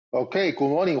Okay, good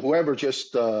morning, whoever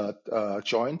just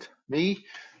joined me.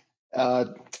 Uh,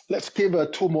 let's give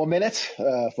 2 more minutes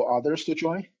for others to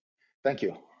join. Thank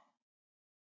you.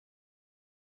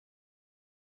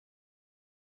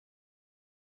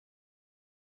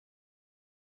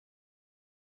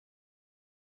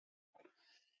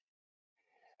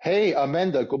 Hey,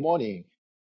 Amanda, good morning.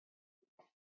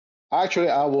 Actually,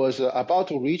 I was about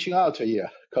to reaching out to you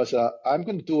because I'm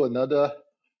going to do another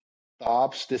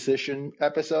Dobbs decision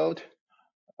episode.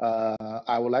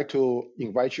 I would like to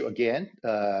invite you again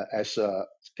as a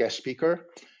guest speaker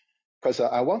because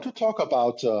I want to talk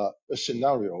about a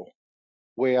scenario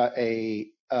where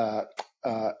uh,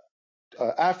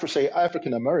 say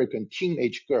African American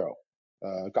teenage girl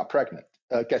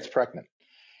gets pregnant,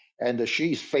 and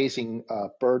she's facing a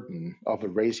burden of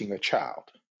raising a child.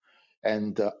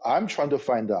 And I'm trying to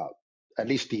find out, at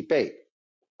least debate,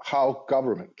 how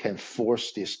government can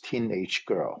force this teenage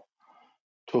girl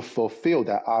to fulfill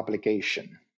that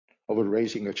obligation of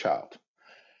raising a child.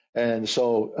 And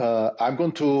so I'm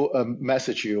going to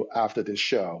message you after this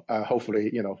show.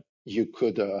 Hopefully, you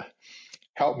could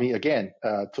help me again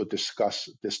to discuss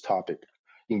this topic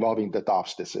involving the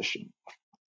Dobbs decision.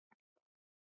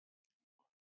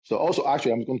 So also,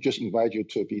 actually, I'm going to just invite you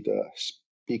to be the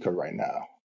speaker right now.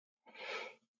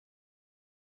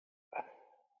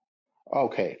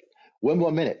 Okay, 1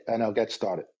 more minute and I'll get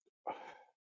started.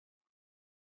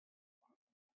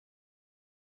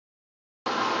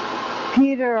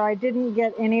 Peter, I didn't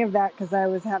get any of that because I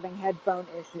was having headphone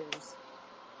issues.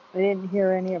 I didn't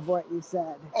hear any of what you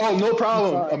said. Oh, no I'm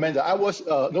problem, sorry. Amanda. I was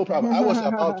no problem. I was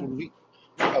about to read.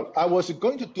 No problem. I was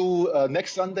going to do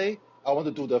next Sunday. I want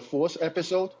to do the fourth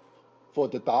episode for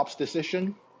the Dobbs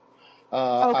decision.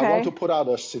 I want to Okay. put out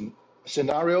a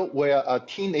scenario where a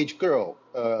teenage girl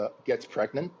gets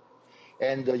pregnant,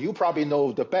 and you probably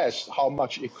know the best how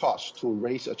much it costs to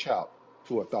raise a child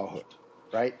to adulthood,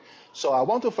 right? So I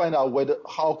want to find out whether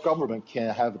how government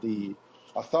can have the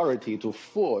authority to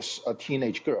force a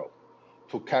teenage girl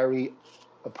to carry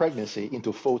a pregnancy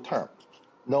into full term,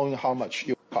 knowing how much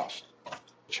it costs.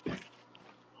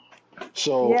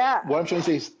 So Yeah. what I'm trying to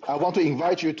say is, I want to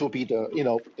invite you to be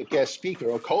the guest speaker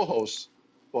or co-host,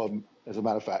 as a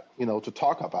matter of fact, to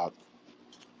talk about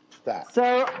that.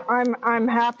 So I'm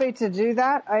happy to do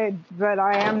that. But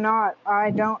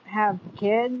I don't have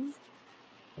kids.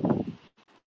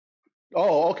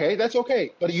 Oh, okay, that's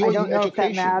okay. But I you're in don't know if that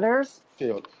education matters.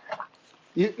 field.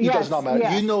 It does not Yes, matter.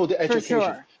 You yes, know the for education.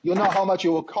 sure. You know how much it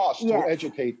will cost to Yes.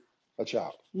 educate a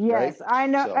child, right? Yes, I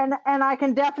know, So and I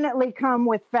can definitely come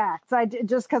with facts.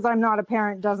 Just because I'm not a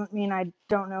parent doesn't mean I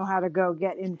don't know how to go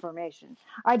get information.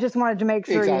 I just wanted to make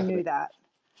sure you knew exactly. that.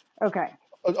 Okay.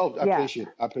 I Yeah. appreciate.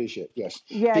 I appreciate. Yes,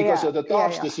 Yeah. because Yeah. the Yeah.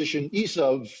 Dobbs Yeah. decision is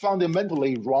a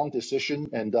fundamentally wrong decision,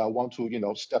 and I want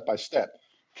to, step by step,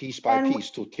 piece by And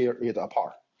piece, to tear it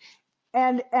apart.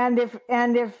 and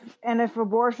if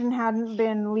abortion hadn't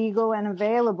been legal and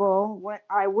available,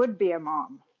 I would be a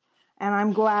mom, and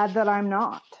I'm glad that I'm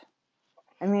not.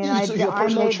 I mean, It's your I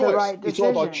personal made the choice. right It's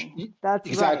all about decision. That's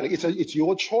exactly. right. It's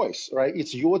your choice, right?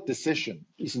 It's your decision.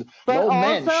 It's But no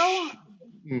man.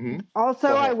 also,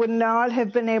 Go I ahead. would not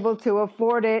have been able to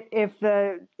afford it if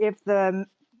the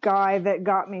guy that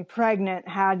got me pregnant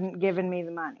hadn't given me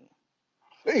the money.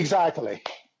 Exactly.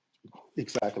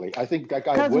 Exactly. I think that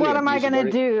guy Because what William am I is going to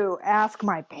very do? Ask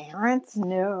my parents?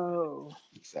 No.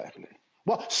 exactly.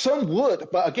 Well, some would,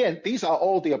 but again, these are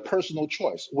all their personal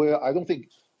choice. Where I don't think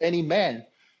any man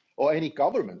or any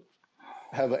government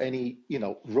have any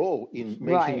role in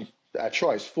Right. making that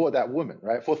choice for that woman,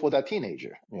 right? For that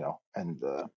teenager, and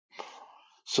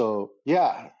so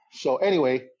yeah. So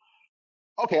anyway,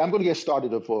 okay, I'm going to get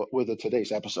started with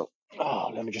today's episode. Oh,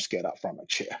 let me just get up from my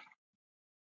chair.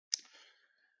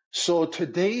 So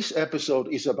today's episode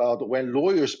is about when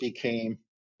lawyers became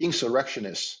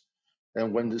insurrectionists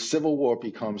and when the Civil War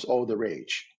becomes all the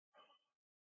rage.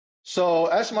 So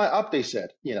as my update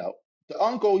said, the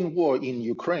ongoing war in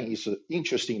Ukraine is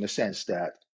interesting in the sense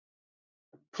that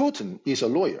Putin is a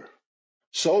lawyer.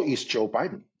 So is Joe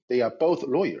Biden. They are both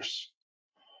lawyers.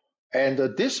 And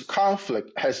this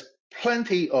conflict has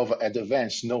plenty of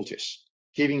advance notice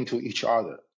given to each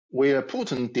other, where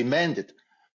Putin demanded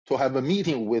to have a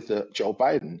meeting with Joe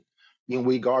Biden in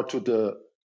regard to the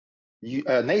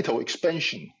NATO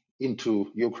expansion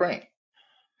into Ukraine.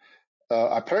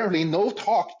 Apparently, no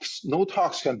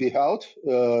talks can be held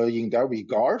in that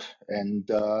regard, and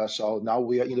so now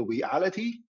we are in the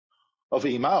reality of,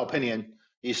 in my opinion,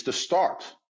 is the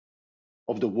start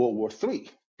of the World War III,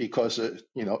 because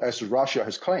as Russia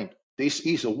has claimed, this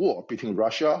is a war between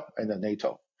Russia and the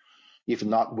NATO, if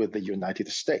not with the United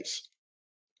States.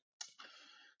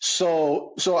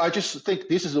 So I just think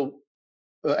this is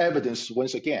evidence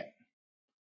once again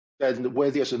that where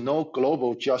there's no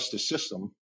global justice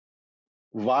system,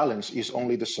 violence is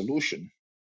only the solution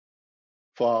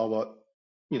for our,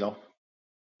 you know,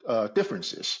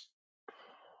 differences.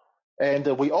 And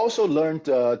we also learned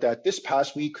that this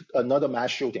past week, another mass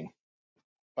shooting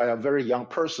by a very young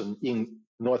person in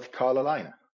North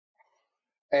Carolina.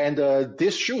 And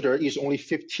this shooter is only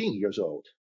 15 years old.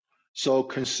 So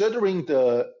considering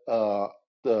the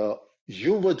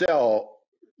Uvalde,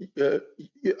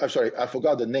 I'm sorry, I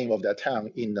forgot the name of that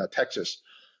town in Texas.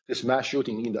 This mass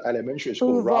shooting in the elementary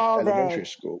school, Rock Elementary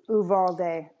School.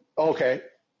 Uvalde. Okay,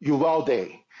 Uvalde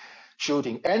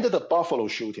shooting and the Buffalo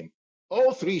shooting.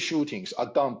 All three shootings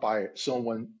are done by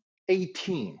someone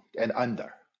 18 and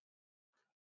under.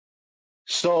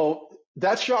 So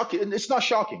that's shocking. It's not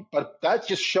shocking, but that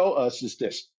just shows us is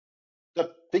this.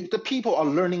 The people are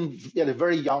learning at a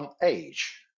very young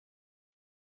age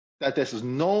that there's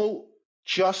no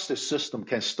justice system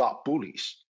can stop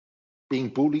bullies, being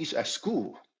bullies at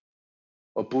school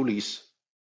or bullies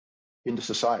in the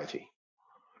society,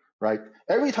 right?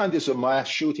 Every time there's a mass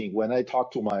shooting, when I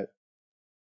talk to my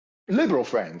liberal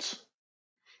friends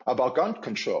about gun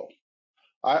control,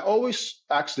 I always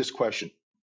ask this question.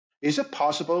 Is it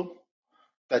possible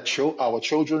that our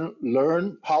children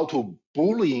learn how to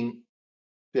bullying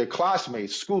their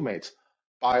classmates, schoolmates,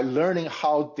 by learning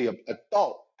how their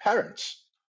adult parents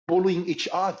bullying each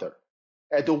other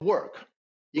at the work,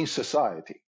 in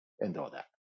society, and all that?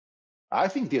 I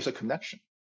think there's a connection.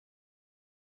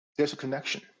 There's a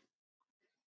connection.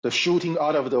 The shooting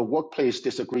out of the workplace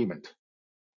disagreement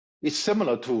is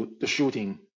similar to the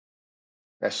shooting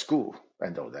at school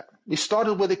and all that. It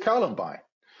started with the Columbine,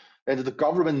 and the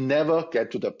government never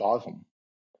get to the bottom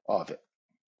of it.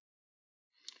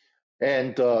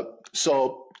 And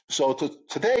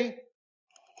today,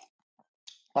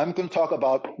 I'm going to talk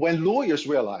about when lawyers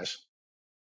realize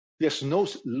there's no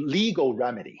legal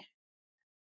remedy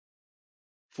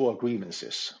for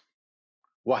grievances,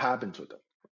 what happened to them,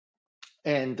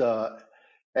 and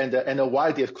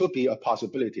why there could be a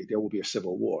possibility there will be a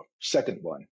civil war, second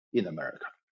one in America.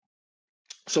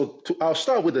 So I'll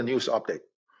start with the news update.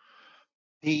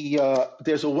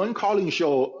 There's a one calling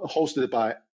show hosted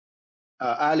by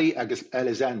Ali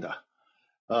Alexander.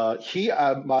 He,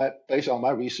 based on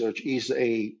my research, is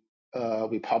a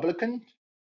Republican,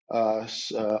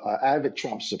 avid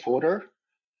Trump supporter,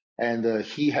 and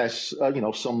he has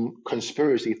some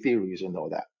conspiracy theories and all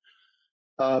that.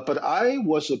 But I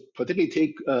was particularly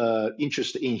take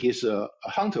interest in his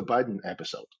Hunter Biden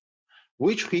episode,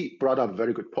 which he brought up a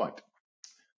very good point,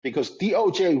 because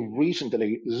DOJ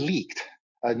recently leaked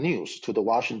news to the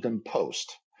Washington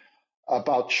Post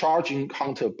about charging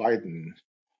Hunter Biden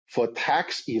for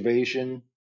tax evasion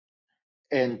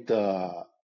and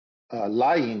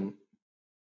lying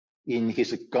in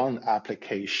his gun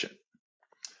application.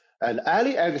 And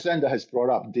Ali Alexander has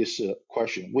brought up this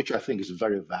question, which I think is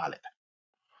very valid.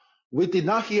 We did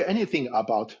not hear anything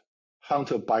about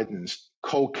Hunter Biden's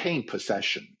cocaine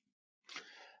possession.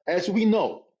 As we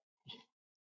know,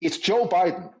 it's Joe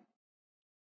Biden,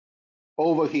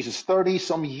 over his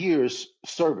 30-some years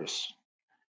service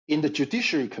in the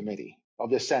Judiciary Committee of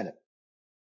the Senate,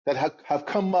 that have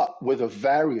come up with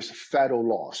various federal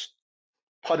laws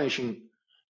punishing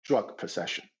drug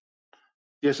possession.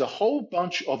 There's a whole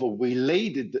bunch of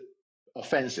related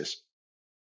offenses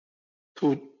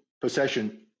to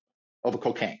possession of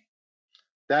cocaine.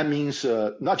 That means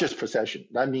not just possession,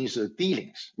 that means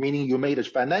dealings, meaning you made a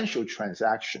financial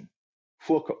transaction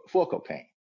for cocaine.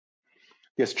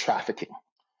 There's trafficking,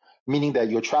 meaning that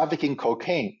you're trafficking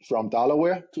cocaine from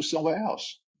Delaware to somewhere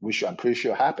else, which I'm pretty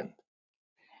sure happened.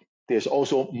 There's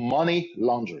also money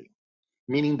laundering,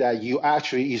 meaning that you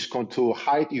actually is going to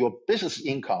hide your business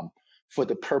income for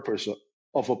the purpose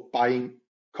of buying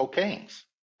cocaine.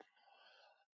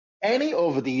 Any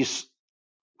of these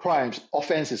crimes,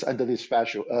 offenses under these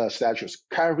statutes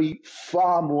carry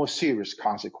far more serious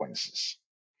consequences.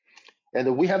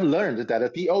 And we have learned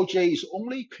that the DOJ is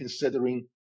only considering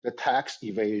the tax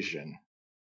evasion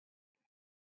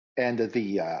and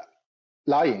the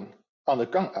lying on the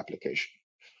gun application,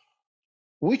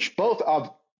 which both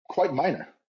are quite minor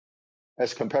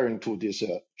as comparing to these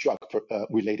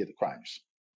drug-related crimes.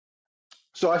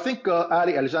 So I think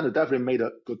Ali Alexander definitely made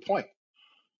a good point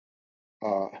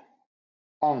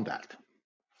on that.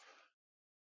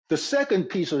 The second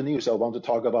piece of news I want to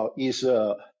talk about is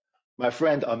my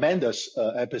friend Amanda's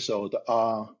episode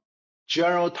on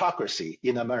gerontocracy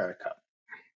in America.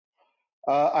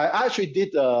 I actually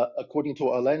did, according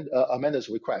to Amanda's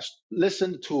request,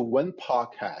 listen to one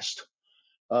podcast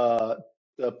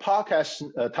The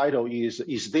podcast title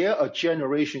is there a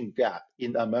generation gap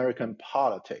in American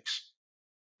politics?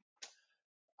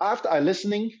 After I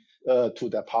listening to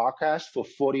the podcast for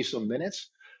 40 some minutes,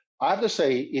 I have to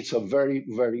say it's a very,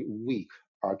 very weak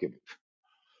argument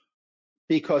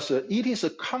because it is a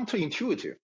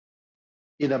counterintuitive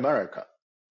in America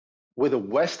with a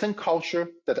Western culture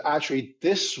that actually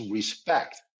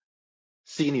disrespect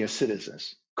senior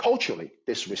citizens, culturally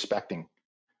disrespecting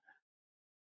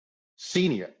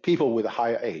senior people with a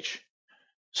higher age.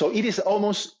 So it is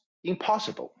almost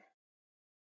impossible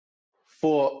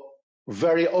for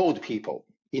very old people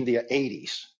in their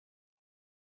 80s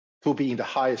to be in the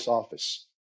highest office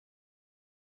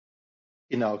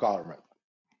in our government.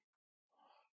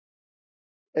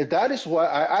 And that is why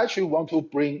I actually want to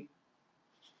bring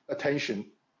attention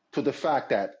to the fact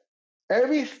that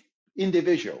every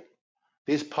individual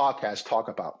this podcast talk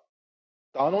about,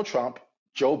 Donald Trump,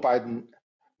 Joe Biden,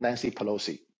 Nancy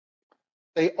Pelosi,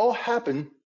 they all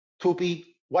happen to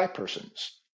be white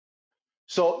persons.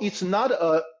 So it's not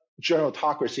a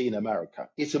gerontocracy in America.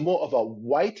 It's more of a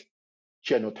white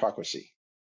gerontocracy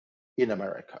in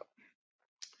America.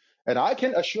 And I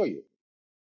can assure you,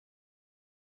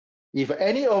 if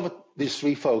any of these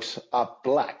three folks are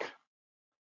black,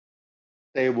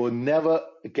 they will never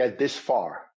get this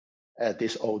far at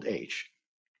this old age.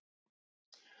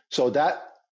 So that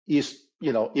is,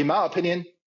 in my opinion,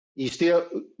 is there a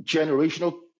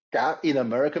generational gap in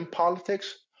American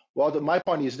politics? Well, my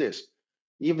point is this.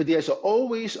 If there's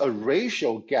always a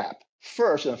racial gap,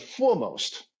 first and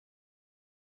foremost,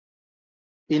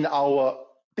 in our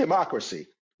democracy,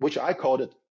 which I call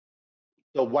it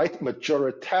the white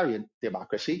majoritarian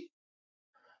democracy,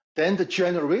 then the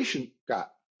generation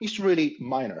gap is really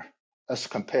minor as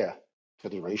compared to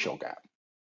the racial gap.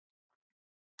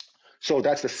 So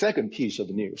that's the second piece of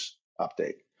the news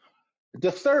update.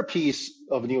 The third piece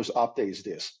of news update is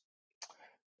this.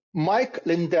 Mike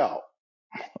Lindell,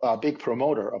 a big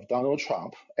promoter of Donald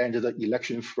Trump and the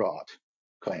election fraud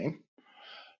claim,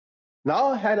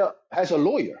 now has a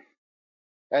lawyer,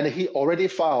 and he already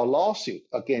filed a lawsuit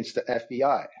against the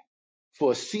FBI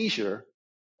for a seizure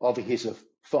of his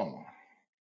phone.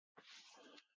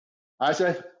 As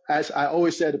I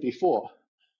always said before,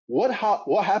 what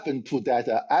happened to that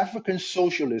African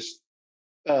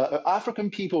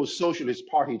People's Socialist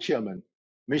Party chairman,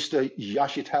 Mr.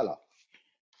 Yashitela?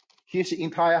 His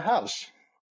entire house,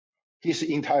 his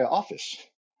entire office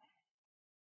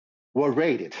were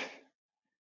raided.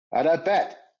 And I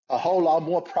bet a whole lot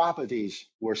more properties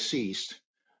were seized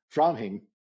from him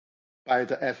by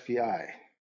the FBI.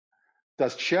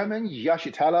 Does Chairman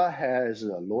Yashitela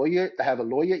have a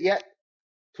lawyer yet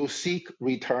to seek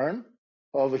return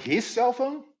of his cell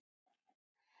phone?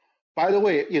 By the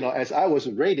way, as I was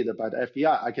raided by the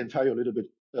FBI, I can tell you a little bit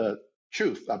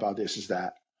truth about this is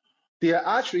that there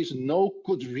actually is no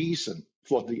good reason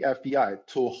for the FBI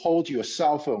to hold your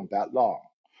cell phone that long.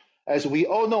 As we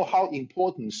all know how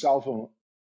important cell phone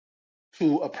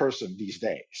to a person these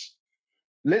days.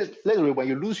 Literally, when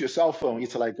you lose your cell phone,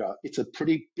 it's a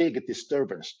pretty big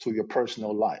disturbance to your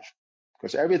personal life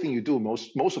because everything you do,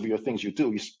 most of your things you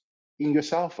do is in your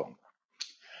cell phone.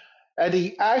 And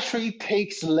it actually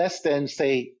takes less than,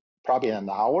 say, probably an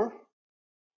hour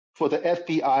for the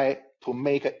FBI to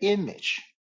make an image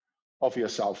of your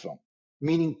cell phone,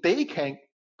 meaning they can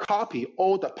copy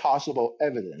all the possible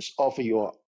evidence of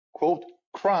your, quote,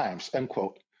 crimes, end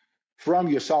quote, from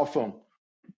your cell phone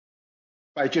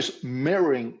by just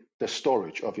mirroring the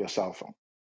storage of your cell phone.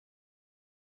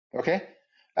 Okay?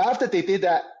 After they did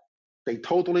that, they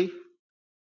totally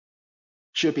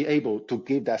should be able to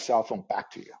give that cell phone back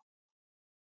to you.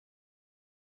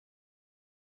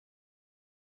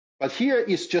 But here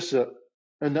is just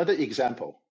another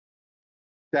example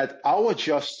that our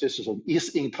justice system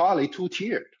is entirely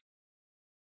two-tiered.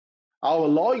 Our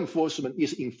law enforcement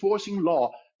is enforcing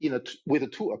law with a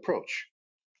two approach.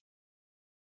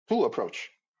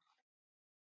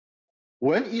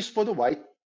 One is for the white,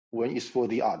 one is for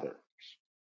the other.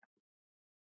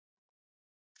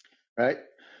 Right?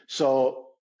 So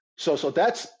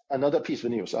that's another piece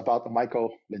of news about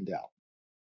Michael Lindell.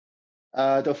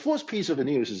 The fourth piece of the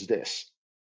news is this.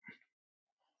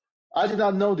 I did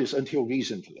not know this until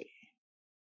recently.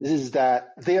 This is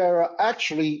that there are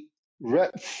actually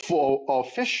for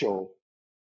official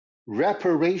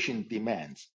reparation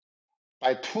demands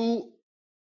by two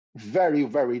very,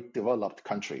 very developed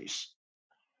countries.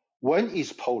 One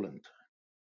is Poland.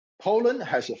 Poland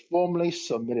has formally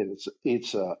submitted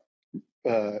its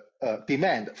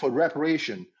demand for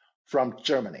reparation from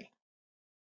Germany.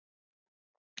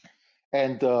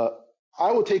 And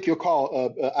I will take your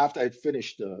call after I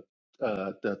finish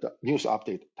the news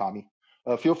update, Tommy.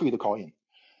 Feel free to call in.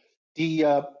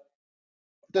 The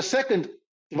the second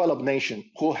developed nation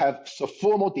who has a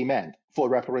formal demand for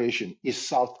reparation is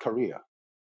South Korea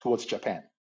towards Japan.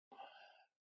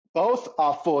 Both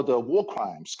are for the war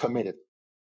crimes committed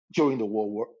during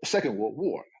the Second World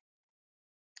War.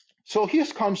 So here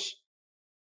comes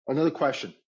another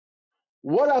question.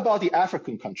 What about the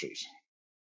African countries?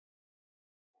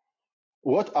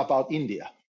 What about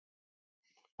India?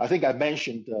 I think I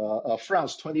mentioned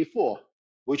France 24,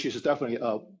 which is definitely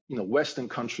a Western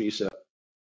countries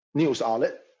news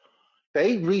outlet.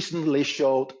 They recently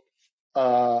showed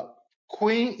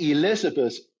Queen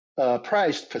Elizabeth's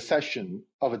prized possession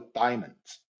of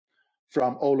diamonds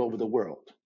from all over the world.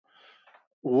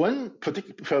 One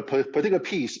particular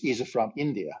piece is from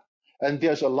India, and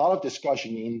there's a lot of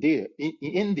discussion in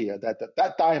India that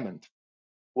that diamond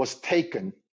was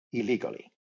taken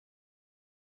illegally.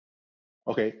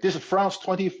 Okay, this France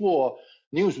 24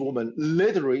 newswoman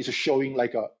literally is showing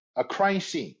like a crime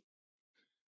scene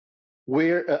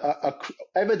where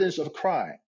evidence of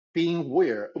crime being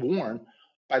worn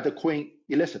by the Queen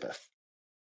Elizabeth.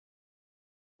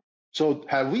 So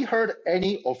have we heard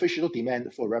any official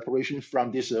demand for reparation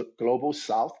from these global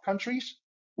South countries?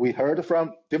 We heard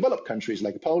from developed countries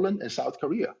like Poland and South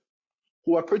Korea,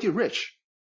 who are pretty rich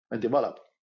and developed.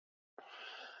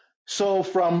 So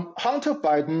from Hunter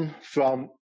Biden,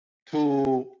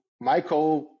 to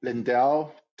Michael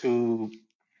Lindell, to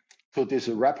this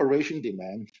reparation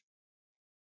demand,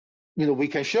 we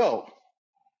can show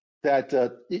that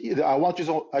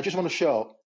I just want to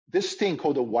show this thing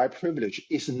called the white privilege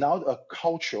is not a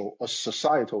cultural or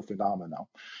societal phenomenon.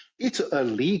 It's a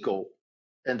legal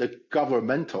and a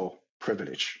governmental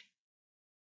privilege.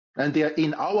 And they're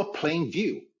in our plain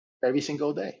view every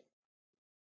single day.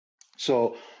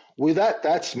 So with that,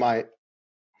 that's my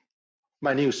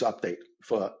news update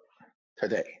for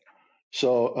today.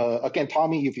 So again,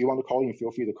 Tommy, if you want to call in,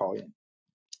 feel free to call in.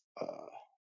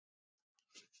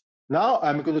 Now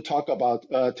I'm going to talk about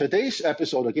today's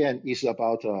episode again is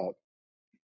about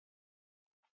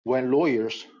when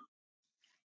lawyers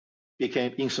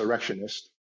became insurrectionists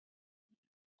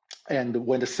and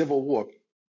when the Civil War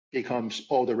becomes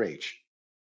all the rage.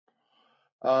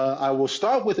 I will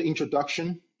start with the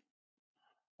introduction.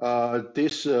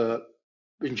 This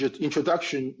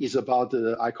introduction is about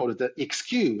I call it the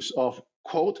excuse of,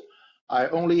 quote, I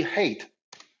only hate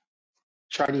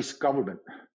Chinese government,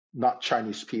 not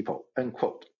Chinese people, end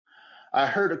quote. I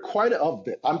heard quite a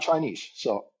bit. I'm Chinese,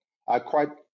 so I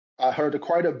heard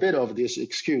quite a bit of this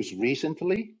excuse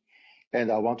recently,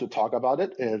 and I want to talk about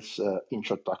it as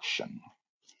introduction.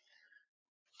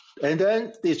 And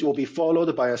then this will be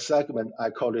followed by a segment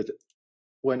I call it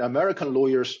When American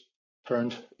Lawyers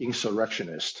Turned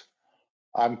Insurrectionist.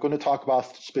 I'm going to talk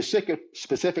about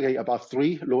specifically about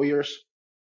three lawyers.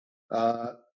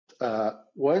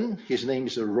 One, his name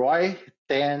is Roy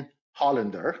Dan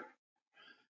Hollander.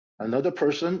 Another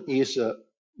person is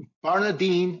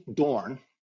Bernardine Dorn.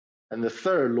 And the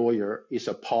third lawyer is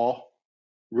Paul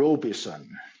Robeson.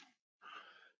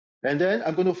 And then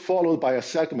I'm going to follow by a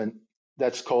segment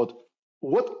that's called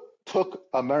What Took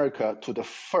America to the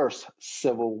First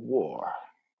Civil War?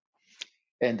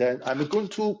 And then I'm going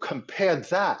to compare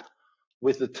that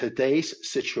with today's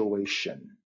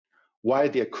situation, why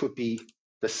there could be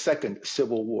the second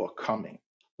Civil War coming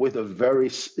with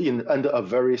under a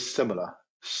very similar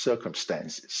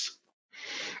circumstances.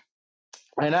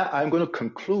 And I'm going to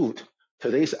conclude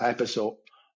today's episode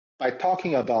by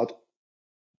talking about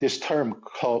this term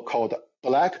called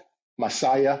Black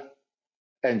Messiah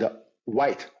and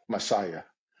White Messiah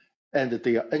and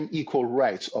the unequal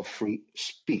rights of free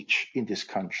speech in this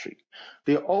country.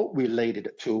 They're all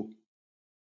related to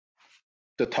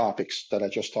the topics that I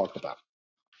just talked about.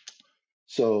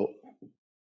 So,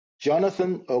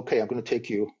 Jonathan, okay, I'm going to take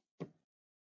you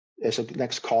as a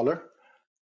next caller.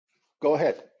 Go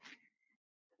ahead,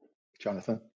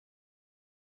 Jonathan.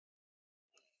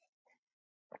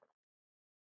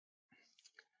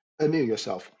 Unmute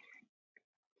yourself.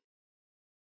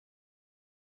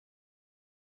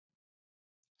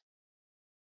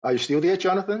 Are you still there,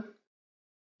 Jonathan?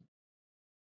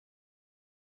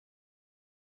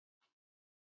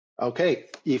 Okay,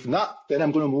 if not, then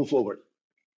I'm going to move forward.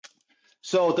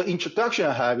 So the introduction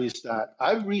I have is that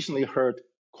I've recently heard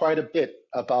quite a bit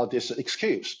about this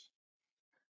excuse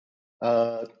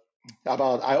about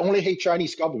I only hate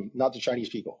Chinese government, not the Chinese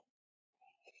people.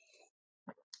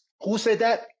 Who said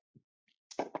that?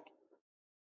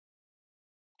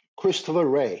 Christopher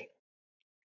Wray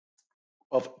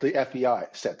of the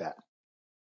FBI said that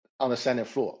on the Senate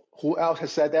floor. Who else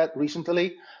has said that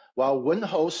recently? Well, one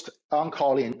host on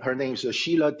calling, her name is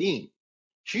Sheila Dean.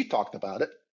 She talked about it.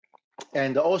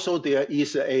 And also there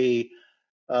is a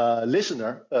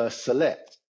listener,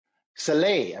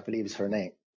 Saleh, I believe is her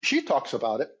name. She talks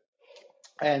about it.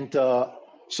 And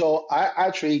so I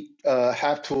actually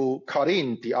have to cut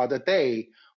in the other day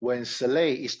when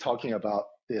Saleh is talking about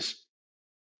this,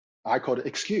 I call it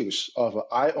excuse of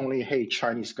I only hate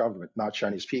Chinese government, not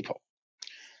Chinese people.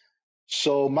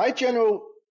 So my general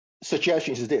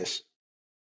suggestion is this.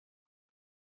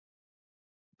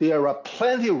 There are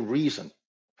plenty of reasons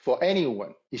for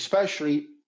anyone, especially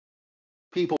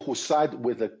people who side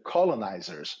with the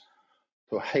colonizers,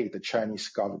 to hate the Chinese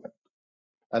government.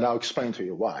 And I'll explain to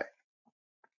you why.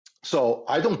 So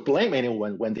I don't blame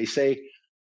anyone when they say,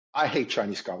 I hate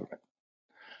Chinese government.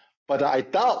 But I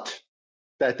doubt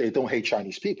that they don't hate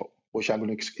Chinese people, which I'm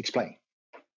going to explain.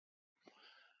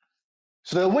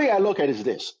 So the way I look at it is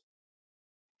this.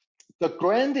 The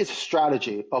grandest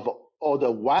strategy of or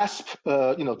the WASP,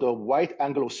 the white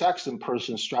Anglo-Saxon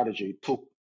person strategy to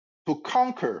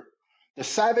conquer the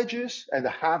savages and the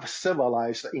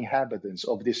half-civilized inhabitants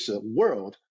of this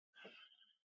world,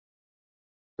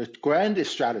 the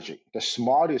grandest strategy, the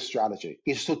smartest strategy,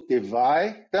 is to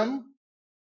divide them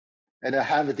and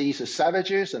have these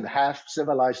savages and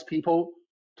half-civilized people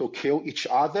to kill each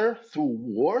other through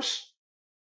wars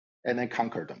and then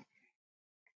conquer them.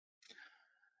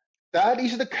 That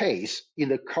is the case in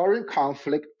the current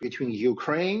conflict between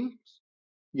Ukrainians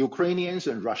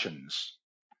and Russians.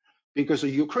 Because the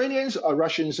Ukrainians or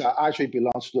Russians actually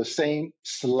belongs to the same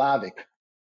Slavic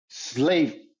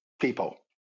slave people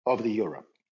of the Europe.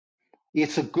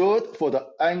 It's good for the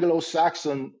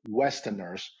Anglo-Saxon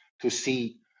Westerners to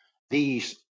see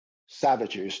these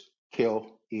savages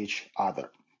kill each other.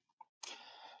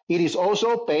 It is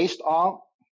also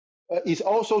is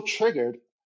also triggered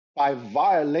by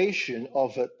violation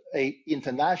of a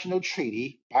international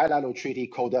treaty, bilateral treaty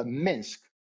called the Minsk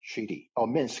Treaty or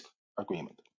Minsk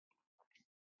Agreement.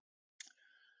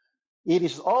 It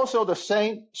is also the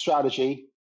same strategy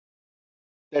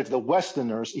that the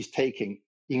Westerners is taking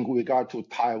in regard to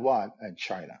Taiwan and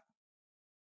China.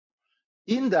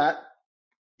 In that,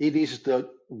 it is the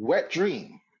wet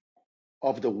dream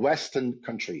of the Western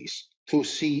countries to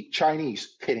see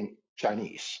Chinese killing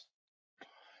Chinese.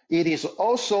 It is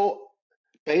also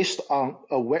based on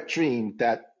a wet dream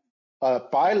that a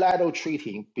bilateral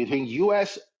treaty between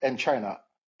US and China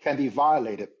can be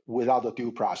violated without a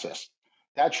due process.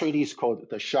 That treaty is called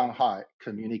the Shanghai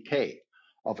Communique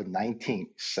of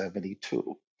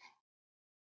 1972.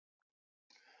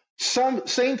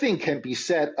 Same thing can be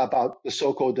said about the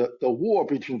so-called the war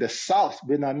between the South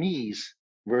Vietnamese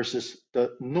versus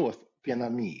the North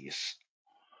Vietnamese.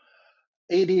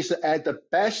 It is at the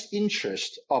best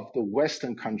interest of the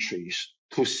Western countries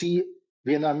to see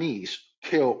Vietnamese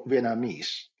kill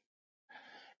Vietnamese.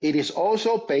 It is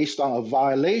also based on a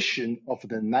violation of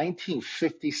the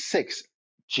 1956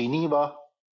 Geneva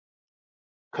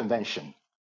Convention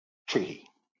Treaty.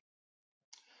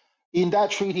 In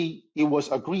that treaty, it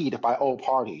was agreed by all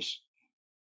parties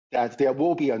that there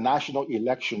will be a national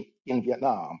election in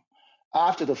Vietnam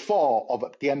after the fall of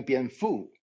Dien Bien Phu.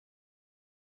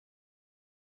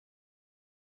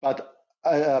 But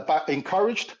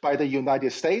encouraged by the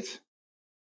United States,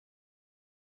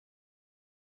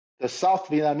 the South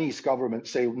Vietnamese government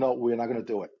say, no, we're not going to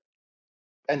do it.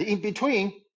 And in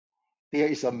between, there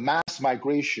is a mass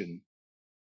migration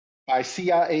by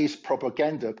CIA's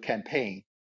propaganda campaign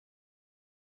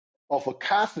of a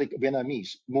Catholic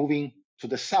Vietnamese moving to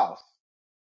the South,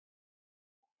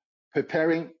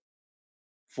 preparing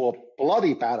for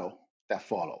bloody battle that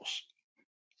follows.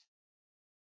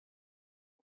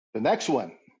 The next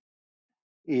one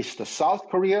is the South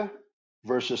Korea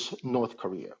versus North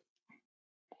Korea.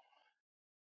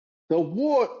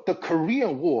 The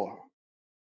Korean War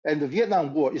and the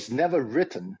Vietnam War is never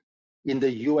written in the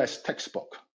US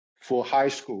textbook for high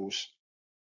schools,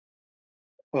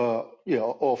 or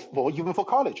even for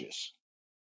colleges.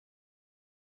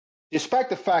 Despite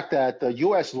the fact that the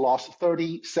US lost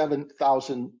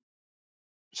 37,000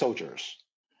 soldiers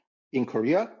in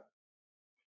Korea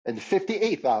and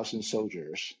 58,000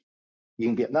 soldiers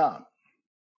in Vietnam.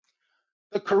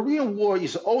 The Korean War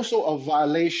is also a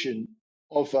violation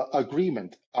of an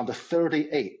agreement on the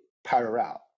 38th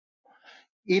parallel.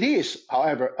 It is,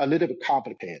 however, a little bit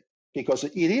complicated because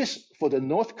it is for the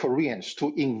North Koreans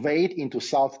to invade into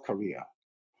South Korea,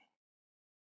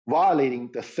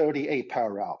 violating the 38th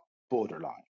parallel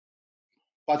borderline.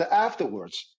 But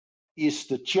afterwards is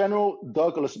the General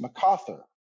Douglas MacArthur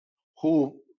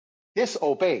who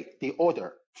disobeyed the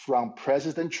order from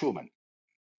President Truman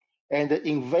and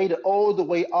invaded all the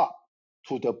way up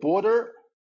to the border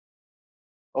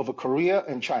of Korea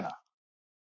and China,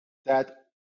 that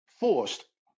forced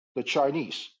the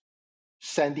Chinese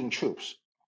sending troops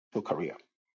to Korea.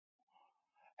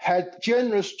 Had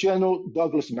General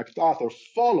Douglas MacArthur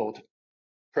followed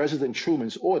President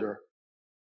Truman's order,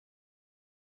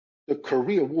 the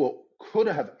Korea War could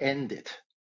have ended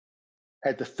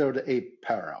at the 38th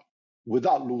parallel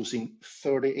without losing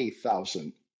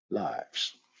 38,000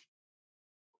 lives.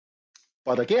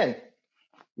 But again,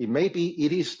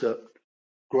 it is the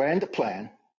grand plan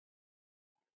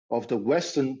of the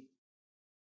Western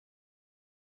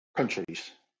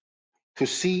countries to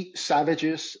see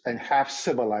savages and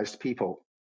half-civilized people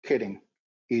killing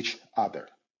each other.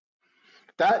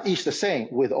 That is the same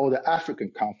with all the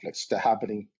African conflicts that are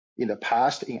happening in the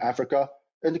past in Africa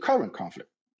and the current conflict.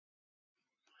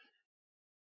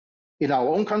 In our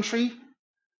own country,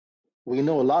 we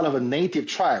know a lot of native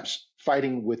tribes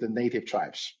fighting with the native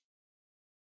tribes,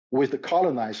 with the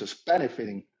colonizers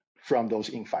benefiting from those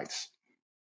infights.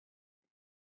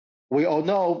 We all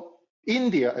know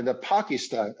India and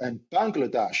Pakistan and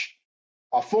Bangladesh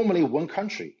are formerly one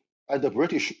country under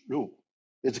British rule.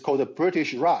 It's called the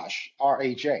British Raj,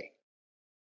 R-A-J.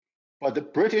 But the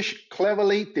British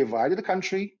cleverly divided the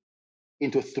country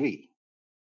into three.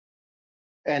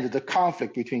 And the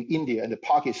conflict between India and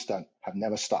Pakistan have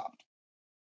never stopped.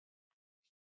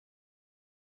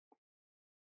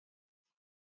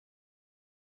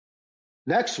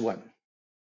 Next one,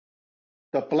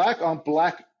 the black on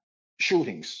black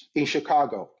shootings in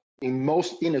Chicago, in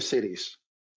most inner cities.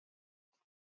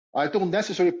 I don't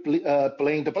necessarily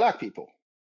blame the black people.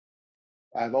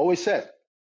 I've always said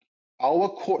our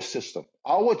court system,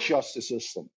 our justice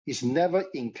system is never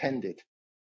intended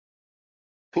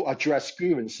to address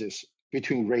grievances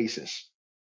between races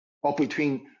or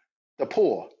between the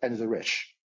poor and the rich.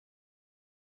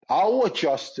 Our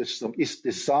justice system is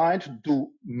designed to do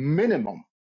minimum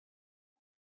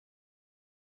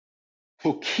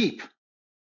to keep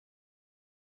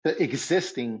the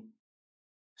existing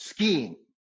scheme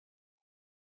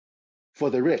for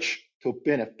the rich to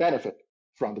benefit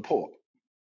from the poor,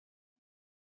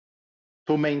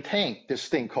 to maintain this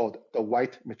thing called the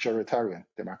white majoritarian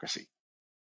democracy.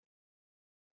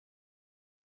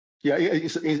 Yeah,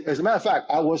 as a matter of fact,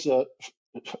 I was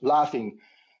laughing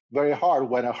very hard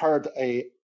when I heard a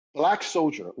black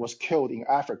soldier was killed in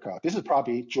Africa. This is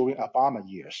probably during Obama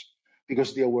years,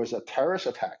 because there was a terrorist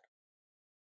attack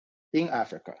in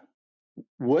Africa.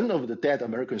 One of the dead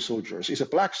American soldiers is a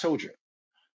black soldier.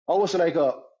 I was like,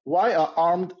 why are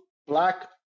armed black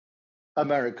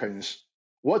Americans,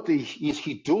 what is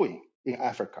he doing in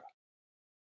Africa?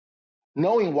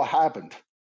 Knowing what happened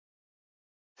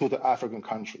to the African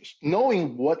countries,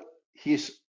 knowing what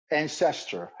his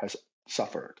ancestor has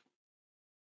suffered.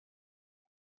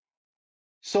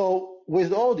 So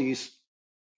with all these,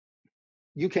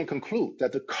 you can conclude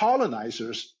that the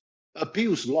colonizers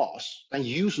abuse laws and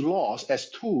use laws as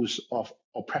tools of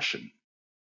oppression.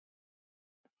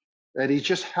 And it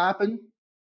just happened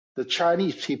the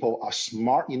Chinese people are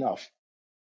smart enough,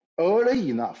 early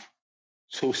enough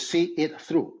to see it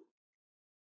through.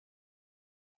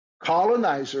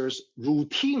 Colonizers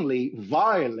routinely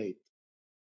violate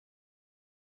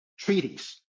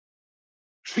treaties.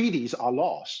 Treaties are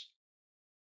laws.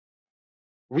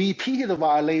 Repeated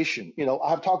violation,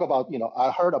 I've talked about,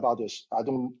 I heard about this.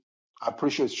 I'm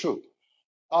pretty sure it's true.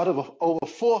 Out of over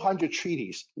 400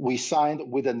 treaties we signed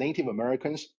with the Native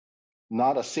Americans,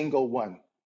 not a single one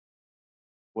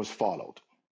was followed.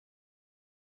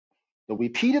 The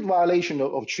repeated violation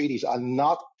of treaties are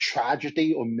not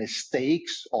tragedy or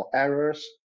mistakes or errors.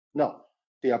 No,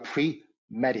 they are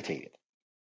premeditated.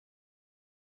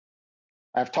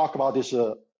 I've talked about this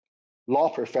law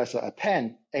professor at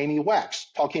Penn, Amy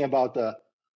Wax, talking about the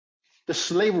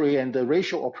slavery and the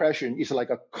racial oppression is like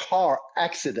a car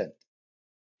accident,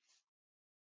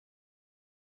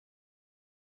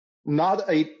 not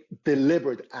a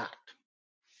deliberate act.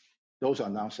 Those are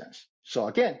nonsense. So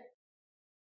again,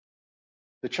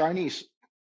 the Chinese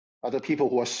are the people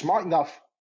who are smart enough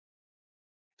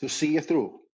to see it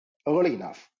through early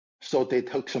enough, so they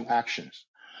took some actions.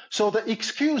 So the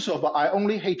excuse of I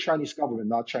only hate Chinese government,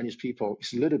 not Chinese people,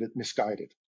 is a little bit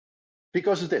misguided.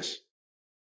 Because of this,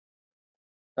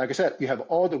 like I said, you have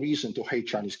all the reason to hate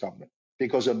Chinese government,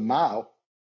 because of Mao,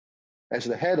 as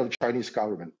the head of Chinese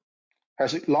government,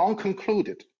 has long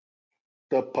concluded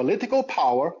the political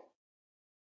power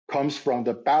comes from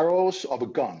the barrels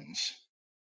of guns.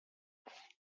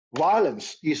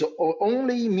 Violence is the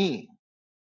only means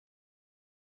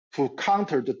to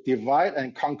counter the divide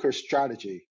and conquer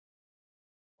strategy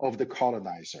of the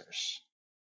colonizers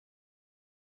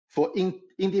for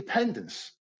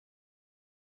independence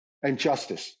and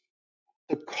justice.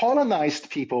 The colonized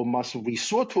people must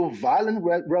resort to violent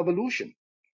revolution,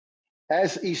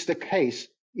 as is the case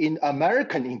in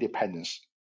American independence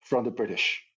from the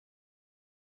British,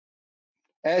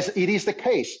 as it is the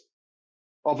case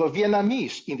of a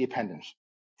Vietnamese independence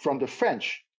from the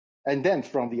French and then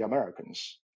from the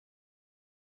Americans.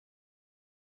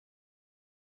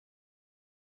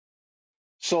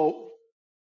 So,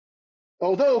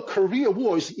 although Korea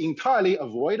War is entirely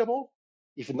avoidable,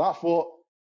 if not for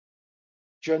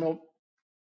General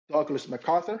Douglas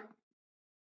MacArthur,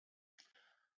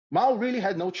 Mao really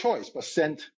had no choice but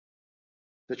sent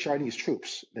the Chinese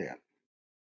troops there.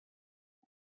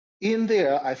 In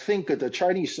there, I think the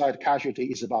Chinese side casualty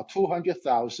is about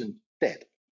 200,000 dead.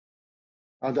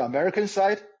 On the American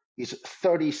side, it's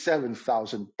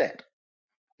 37,000 dead.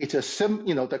 It's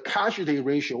the casualty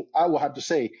ratio, I will have to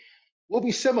say, will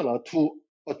be similar to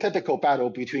a typical battle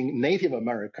between Native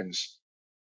Americans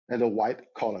and the white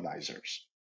colonizers.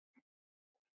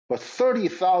 But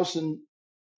 30,000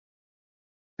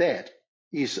 dead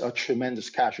is a tremendous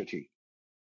casualty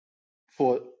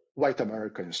for white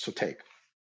Americans to take.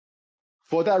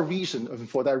 For that reason, and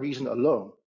for that reason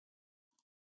alone,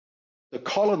 the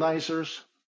colonizers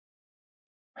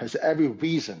has every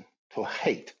reason to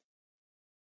hate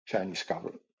Chinese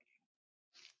government.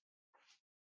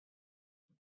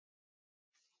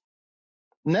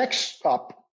 Next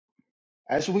up,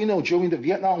 as we know, during the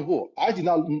Vietnam War, I did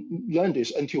not learn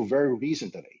this until very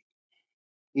recently,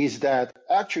 is that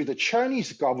actually the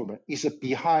Chinese government is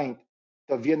behind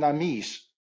the Vietnamese,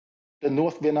 the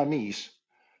North Vietnamese,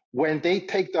 when they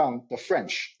take down the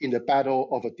French in the Battle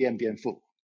of Dien Bien Phu,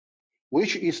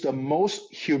 which is the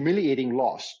most humiliating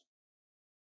loss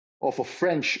of a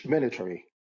French military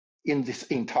in this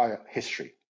entire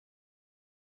history.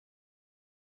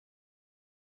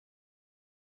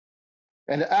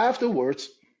 And afterwards,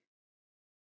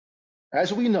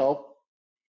 as we know,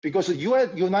 because the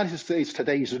United States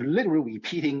today is literally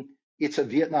repeating its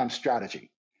Vietnam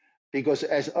strategy, because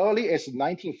as early as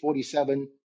 1947,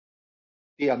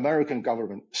 the American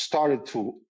government started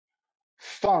to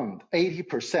fund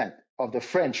 80% of the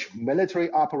French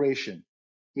military operation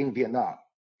in Vietnam.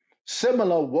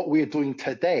 Similar what we're doing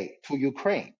today to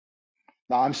Ukraine.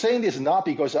 Now, I'm saying this not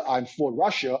because I'm for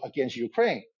Russia against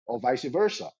Ukraine or vice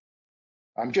versa.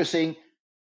 I'm just saying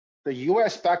the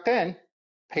US back then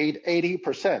paid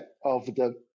 80% of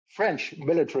the French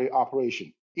military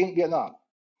operation in Vietnam.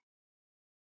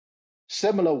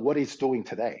 Similar what it's doing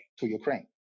today to Ukraine.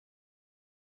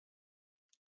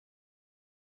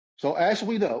 So as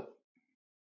we know,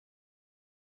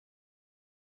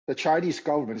 the Chinese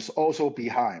government is also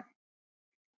behind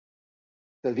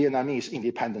the Vietnamese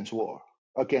independence war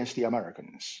against the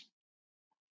Americans.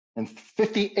 And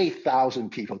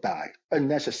 58,000 people died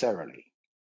unnecessarily.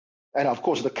 And of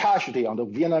course, the casualty on the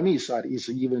Vietnamese side is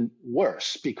even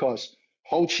worse because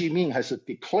Ho Chi Minh has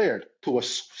declared to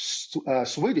a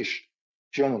Swedish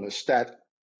journalist that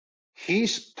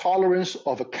his tolerance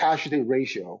of a casualty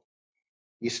ratio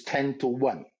is 10 to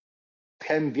 1,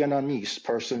 10 Vietnamese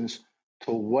persons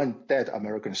to 1 dead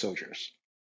American soldiers.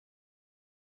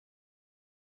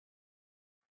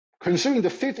 Considering the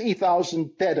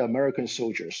 50,000 dead American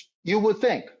soldiers, you would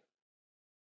think,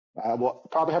 I will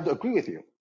probably have to agree with you,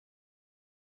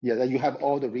 that you have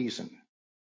all the reason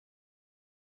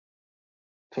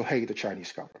to hate the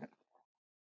Chinese government.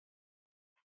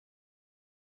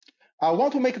 I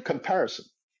want to make a comparison,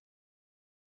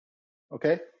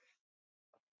 okay?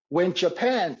 When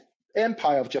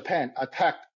Empire of Japan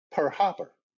attacked Pearl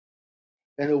Harbor,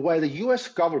 and when the US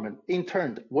government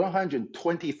interned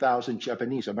 120,000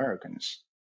 Japanese Americans,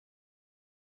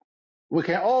 we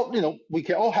can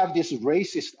all have this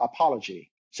racist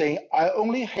apology saying, I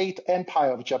only hate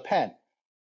Empire of Japan,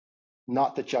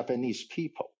 not the Japanese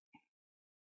people.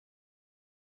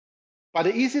 But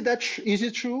is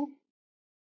it true?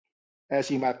 As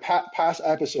in my past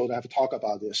episode, I've talked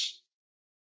about this.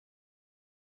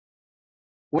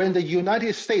 When the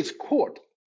United States court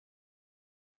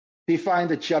defined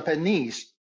the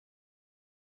Japanese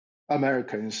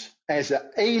Americans as an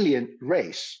alien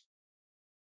race,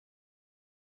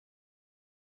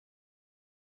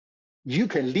 you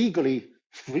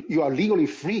are legally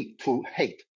free to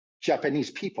hate Japanese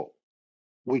people,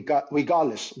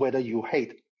 regardless whether you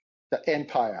hate the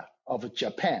Empire of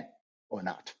Japan or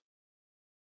not.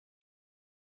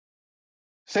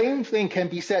 Same thing can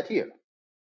be said here.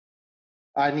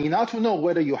 I need not to know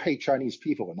whether you hate Chinese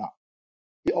people or not.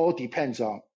 It all depends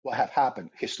on what have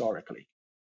happened historically,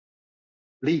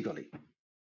 legally.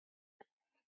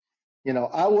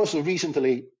 I was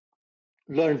recently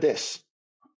learned this,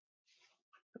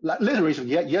 literally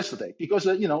yesterday, because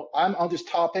I'm on this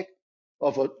topic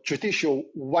of a judicial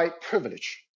white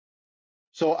privilege.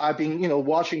 So I've been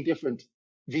watching different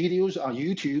videos on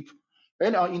YouTube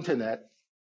and on internet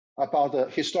about the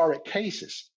historic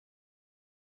cases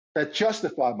that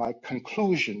justify my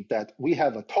conclusion that we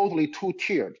have a totally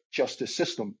two-tiered justice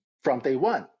system from day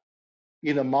one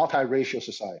in a multiracial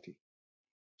society.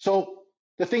 So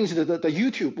the things that the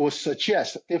YouTube will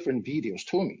suggest different videos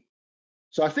to me.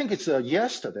 So I think it's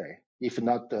yesterday, if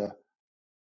not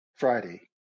Friday,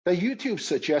 the YouTube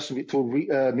suggests me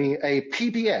me a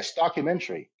PBS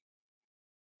documentary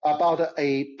about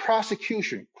a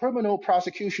prosecution, criminal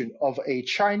prosecution of a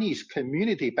Chinese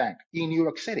community bank in New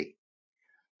York City.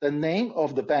 The name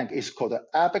of the bank is called the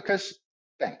Abacus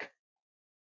Bank.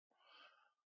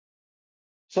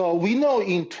 So we know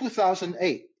in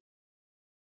 2008,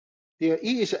 there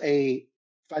is a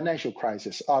financial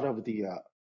crisis out of the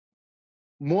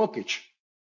mortgage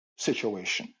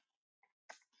situation.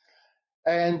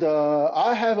 And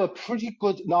I have a pretty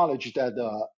good knowledge that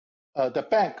the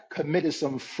bank committed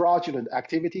some fraudulent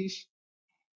activities,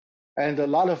 and a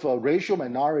lot of racial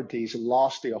minorities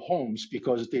lost their homes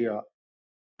because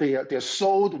they're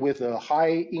sold with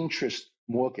high interest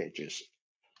mortgages,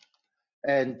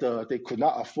 and they could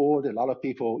not afford. A lot of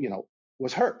people,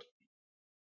 was hurt,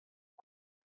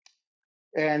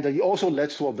 and it also led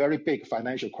to a very big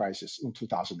financial crisis in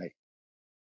 2008.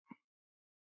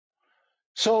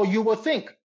 So you would think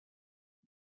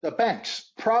the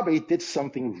banks probably did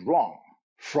something wrong,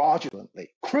 fraudulently,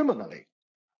 criminally,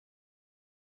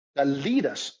 that lead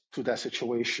us to that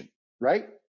situation, right?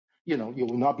 You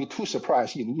will not be too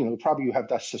surprised. Probably you have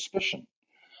that suspicion.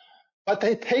 But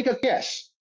they take a guess.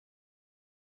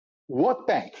 What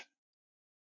bank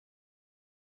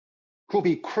could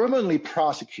be criminally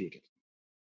prosecuted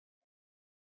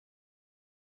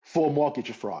for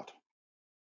mortgage fraud?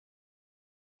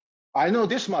 I know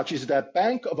this much is that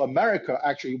Bank of America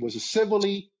actually was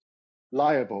civilly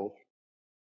liable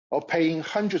of paying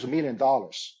hundreds of millions of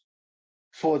dollars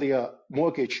for their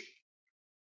mortgage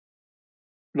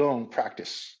loan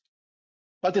practice.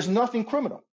 But there's nothing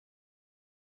criminal.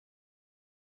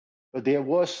 But there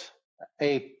was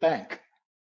a bank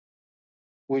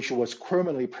which was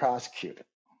criminally prosecuted.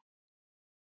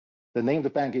 The name of the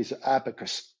bank is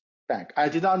Abacus Bank. I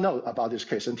did not know about this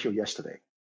case until yesterday.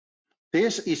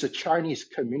 This is a Chinese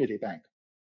community bank.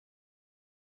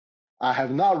 I have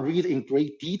not read in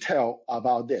great detail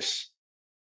about this,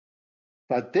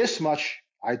 but this much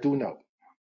I do know.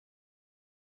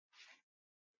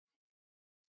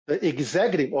 The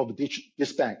executive of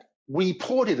this bank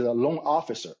reported a loan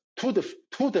officer to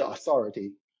the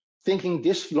authority, thinking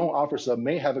this loan officer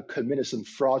may have committed some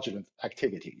fraudulent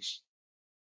activities.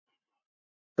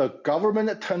 The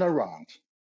government turned around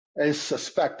and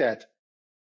suspect that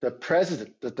the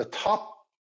president, the top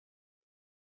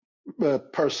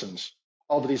persons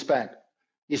of this bank,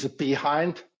 is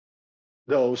behind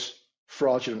those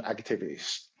fraudulent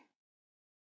activities.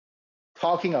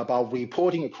 Talking about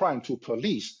reporting a crime to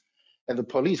police, and the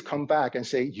police come back and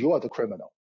say, you are the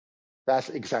criminal. That's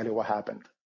exactly what happened.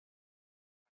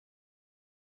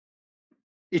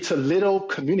 It's a little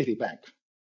community bank.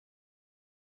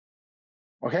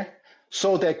 Okay?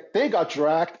 So that they got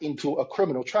dragged into a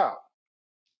criminal trial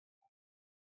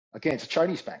against a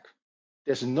Chinese bank.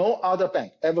 There's no other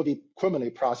bank ever be criminally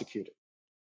prosecuted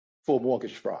for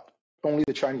mortgage fraud, only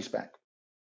the Chinese bank.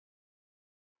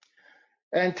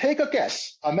 And take a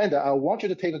guess, Amanda, I want you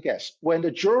to take a guess. When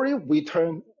the jury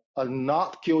returned a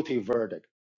not guilty verdict,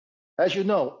 as you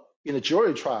know, in a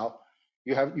jury trial,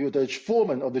 the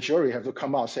foreman of the jury have to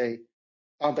come out and say,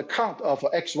 on the count of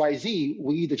XYZ,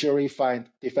 we, the jury, find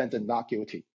defendant not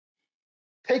guilty.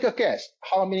 Take a guess,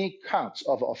 how many counts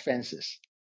of offenses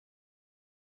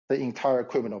the entire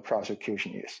criminal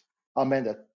prosecution is?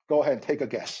 Amanda, go ahead and take a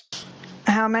guess.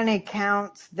 How many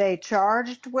counts they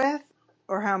charged with,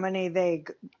 or how many they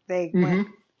went?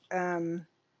 I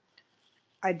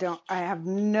have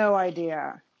no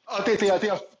idea.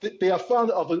 They are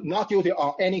found of not guilty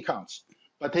on any counts.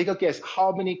 But take a guess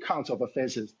how many counts of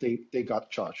offenses they got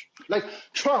charged. Like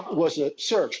Trump was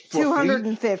searched for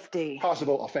 250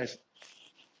 possible offenses.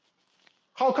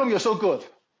 How come you're so good,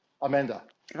 Amanda?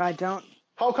 I don't.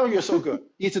 How come you're so good?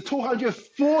 It's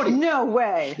 240. No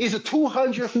way. It's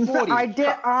 240. I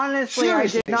did honestly.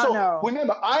 Seriously. I did not know.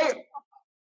 Remember,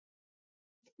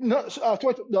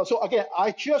 so again, I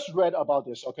just read about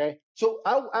this. Okay, so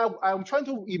I'm trying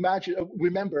to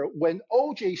remember when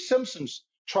O.J. Simpson's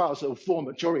trials of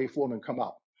jury foreman come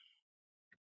out.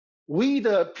 We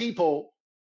the people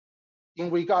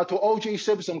in regard to O.J.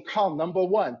 Simpson count number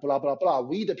one, blah, blah, blah.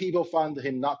 We, the people, found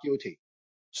him not guilty.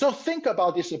 So think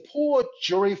about this poor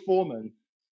jury foreman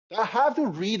that have to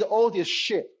read all this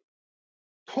shit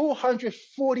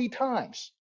 240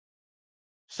 times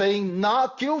saying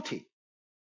not guilty.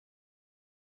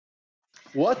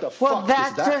 What the Well, fuck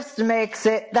is that?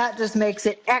 that just makes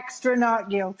it extra not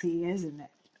guilty, isn't it?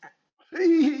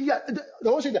 Yeah,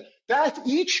 those are that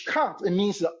each count, it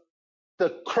means that the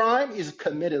crime is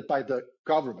committed by the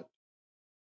government,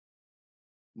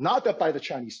 not by the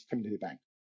Chinese Community Bank.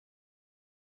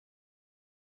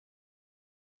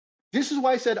 This is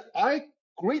why I said I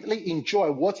greatly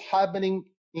enjoy what's happening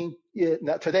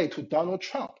today to Donald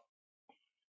Trump.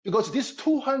 Because this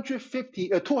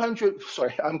 200,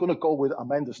 sorry, I'm going to go with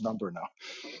Amanda's number now.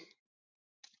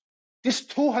 This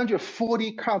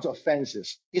 240 count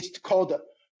offenses, it's called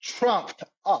trumped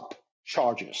up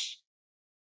charges.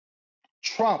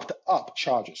 Trumped up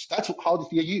charges. That's how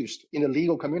they're used in the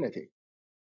legal community.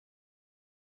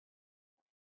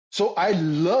 So I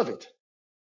love it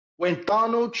when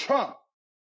Donald Trump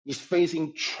is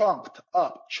facing trumped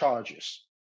up charges.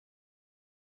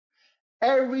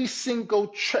 Every single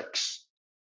tricks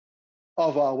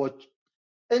of our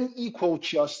unequal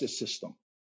justice system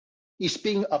is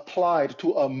being applied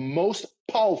to a most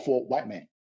powerful white man,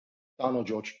 Donald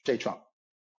George J. Trump.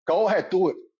 Go ahead, do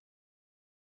it.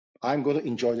 I'm going to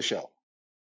enjoy the show.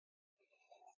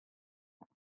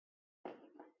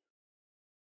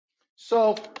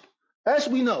 So, as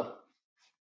we know,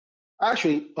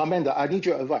 actually, Amanda, I need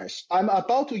your advice. I'm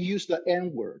about to use the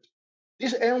N word.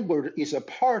 This N word is a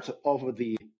part of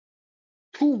the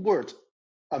two-word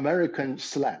American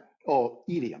slang or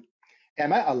idiom.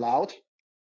 Am I allowed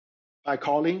by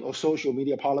calling or social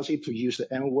media policy to use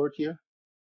the N word here,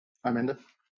 Amanda?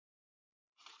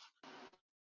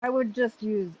 I would just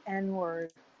use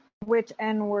N-word. Which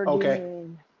N-word do you Okay.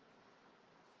 mean?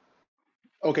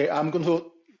 Okay, I'm going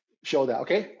to show that,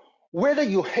 okay? Whether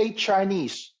you hate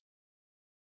Chinese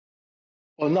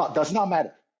or not does not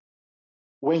matter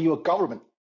when your government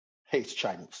hates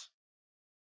Chinese.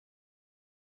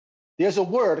 There's a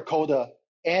word called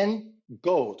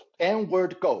N-gold,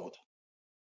 N-word gold.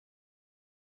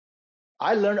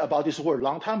 I learned about this word a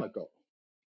long time ago.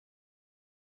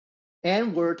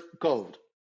 N-word gold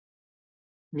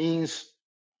means,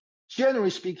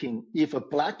 generally speaking, if a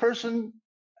black person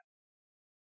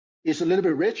is a little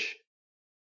bit rich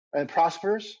and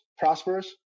prosperous,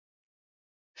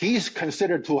 he's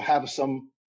considered to have some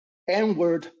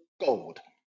N-word gold,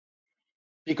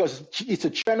 because it's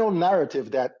a general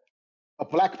narrative that a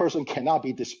black person cannot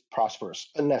be this prosperous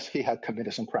unless he had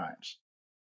committed some crimes.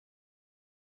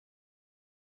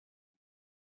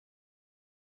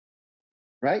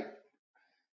 Right?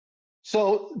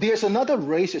 So there's another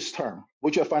racist term,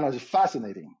 which I find is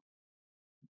fascinating.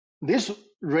 This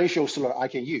racial slur I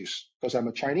can use because I'm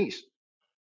a Chinese.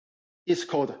 It's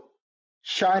called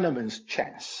Chinaman's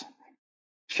chance.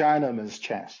 Chinaman's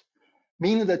chance.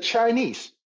 Meaning the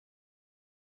Chinese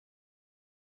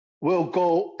will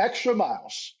go extra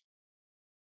miles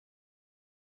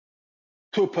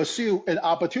to pursue an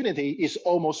opportunity is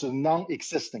almost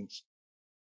non-existent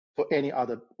for any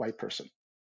other white person.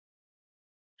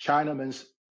 Chinaman's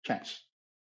chance.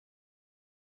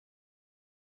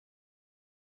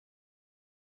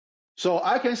 So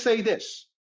I can say this.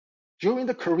 During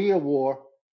the Korean War,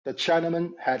 the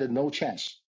Chinamen had no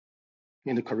chance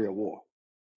in the Korean War.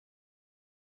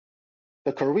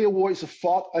 The Korean War is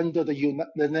fought under the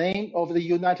name of the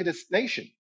United Nations,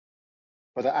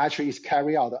 but actually is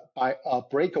carried out by a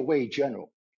breakaway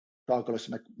general, Douglas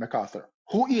MacArthur,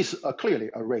 who is clearly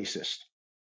a racist.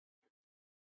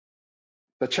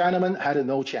 The Chinamen had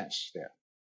no chance there.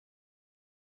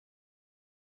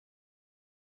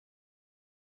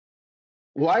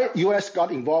 Why U.S.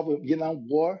 got involved with the Vietnam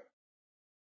War?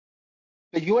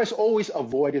 The U.S. always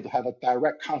avoided to have a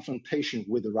direct confrontation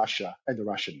with Russia and the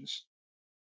Russians.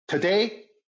 Today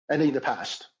and in the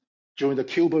past, during the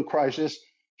Cuban crisis,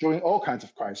 during all kinds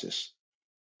of crises.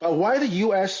 But why the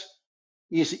U.S.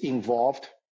 is involved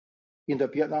in the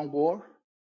Vietnam War?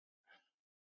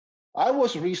 I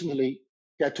was recently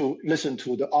get to listen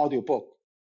to the audiobook,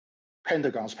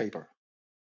 Pentagon's paper.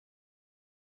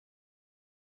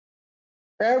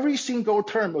 Every single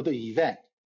term of the event,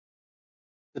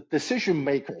 the decision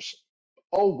makers,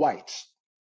 all whites,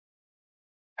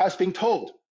 has been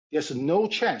told there's no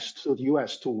chance to the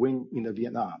U.S. to win in the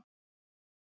Vietnam.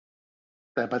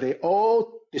 But they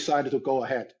all decided to go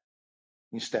ahead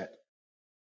instead.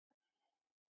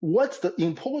 What's the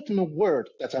important word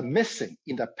that's missing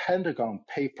in the Pentagon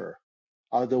paper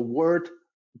are the word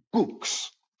gooks,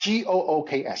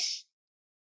 Gooks.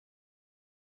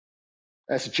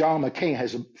 as John McCain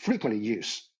has frequently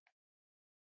used.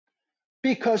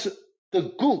 Because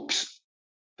the gooks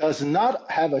does not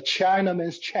have a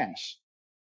Chinaman's chance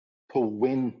to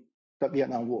win the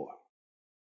Vietnam War.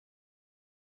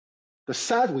 The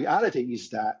sad reality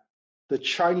is that the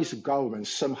Chinese government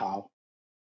somehow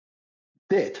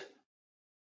did.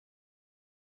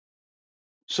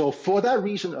 So for that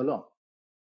reason alone,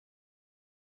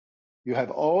 you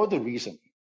have all the reason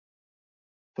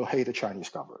to hate the Chinese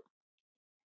government.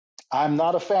 I'm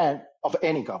not a fan of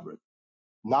any government,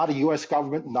 not the US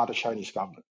government, not the Chinese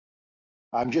government.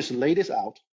 I'm just lay this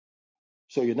out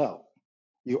so you know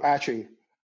you actually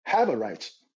have a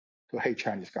right to hate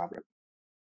Chinese government.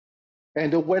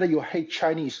 And whether you hate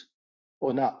Chinese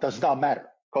or not does not matter,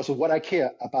 because what I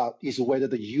care about is whether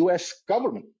the US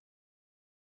government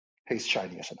hates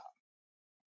Chinese or not.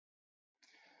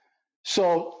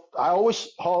 So I always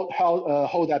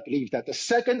hold that belief that the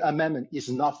Second Amendment is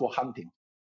not for hunting.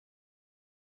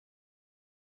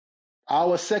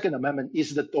 Our Second Amendment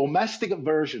is the domestic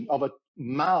version of a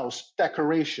Mao's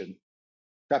declaration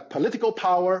that political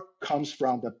power comes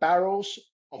from the barrels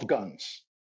of guns.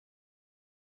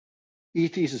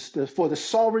 It is for the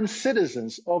sovereign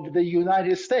citizens of the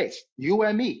United States, you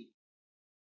and me,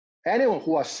 anyone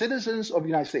who are citizens of the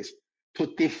United States, to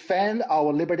defend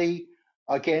our liberty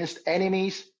against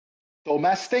enemies,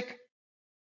 domestic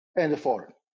and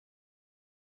foreign.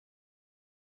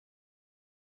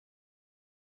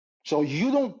 So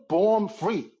you don't born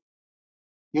free.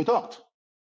 You don't.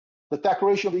 The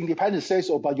Declaration of Independence says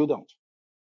so, but you don't.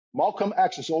 Malcolm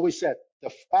X has always said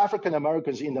the African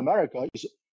Americans in America is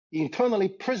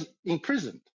internally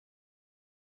imprisoned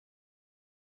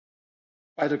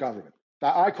by the government.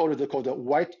 That I call it the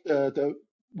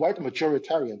white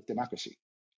majoritarian democracy.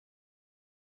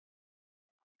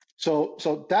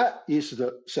 So that is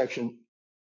the section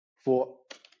for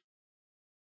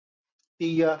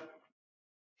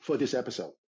this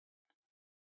episode.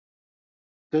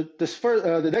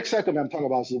 The next segment I'm talking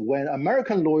about is when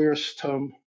American lawyers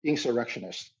turn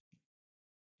insurrectionists.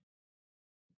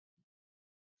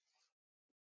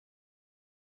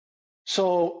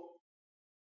 So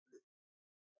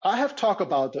I have talked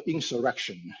about the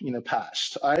insurrection in the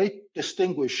past. I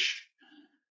distinguish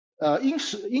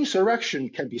insurrection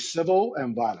can be civil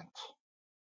and violent.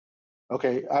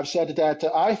 Okay, I've said that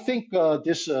I think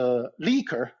this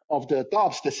leaker of the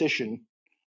Dobbs decision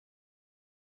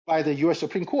by the U.S.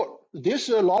 Supreme Court, this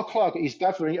law clerk is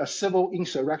definitely a civil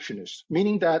insurrectionist,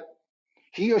 meaning that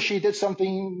he or she did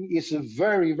something is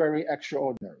very, very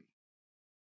extraordinary.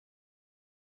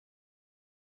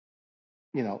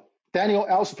 You know, Daniel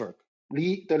Ellsberg,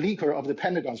 the leaker of the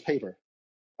Pentagon's paper,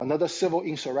 another civil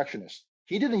insurrectionist.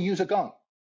 He didn't use a gun,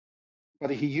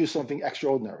 but he used something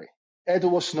extraordinary.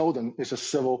 Edward Snowden is a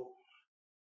civil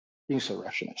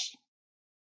insurrectionist.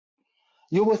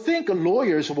 You would think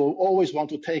lawyers will always want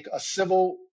to take a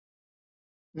civil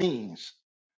means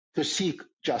to seek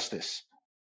justice.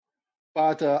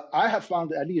 But I have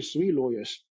found at least 3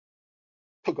 lawyers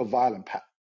took a violent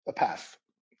path.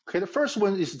 Okay, the first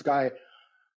one is the guy,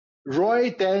 Roy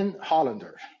Den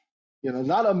Hollander. You know,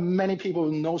 not many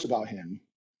people knows about him.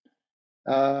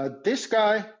 This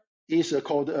guy is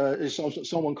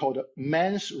someone called a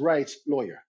men's rights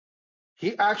lawyer.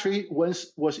 He actually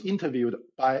was interviewed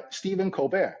by Stephen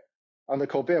Colbert on the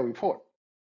Colbert Report.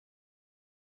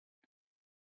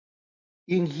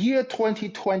 In year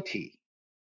 2020,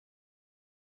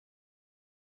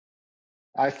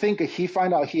 I think he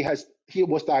found out he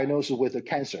was diagnosed with a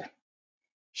cancer.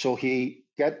 So he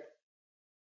get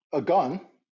a gun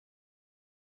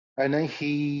and then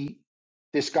he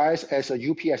disguised as a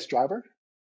UPS driver.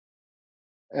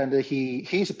 And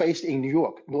he's based in New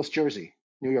York, North Jersey,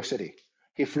 New York City.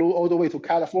 He flew all the way to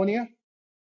California,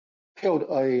 killed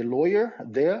a lawyer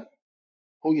there,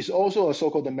 who is also a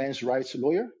so-called men's rights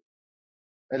lawyer.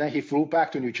 And then he flew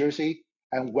back to New Jersey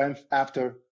and went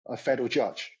after a federal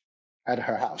judge at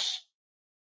her house.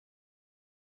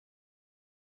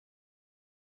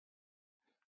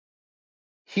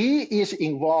 He is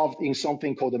involved in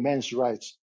something called the men's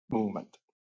rights movement.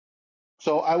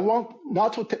 So I want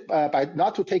not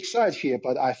to take sides here,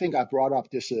 but I think I brought up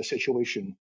this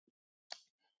situation,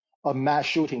 a mass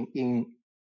shooting in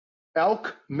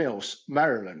Elk Mills,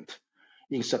 Maryland,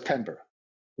 in September,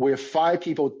 where 5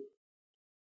 people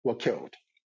were killed,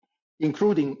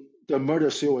 including the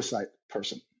murder-suicide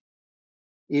person.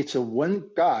 It's one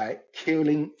guy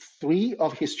killing 3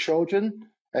 of his children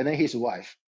and then his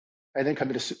wife, and then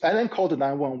called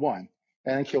 911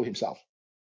 and then killed himself.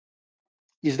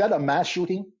 Is that a mass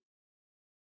shooting?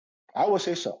 I would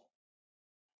say so.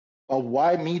 But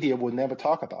why media would never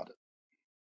talk about it?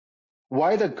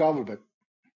 why the government,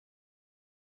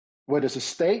 whether it's a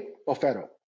state or federal,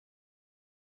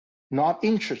 not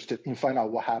interested in finding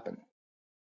out what happened.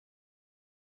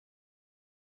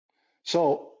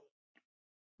 So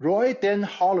Roy Den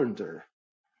Hollander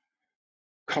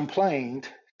complained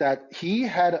that he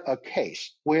had a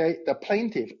case where the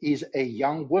plaintiff is a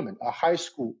young woman, a high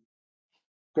school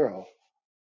girl,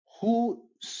 who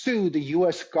sued the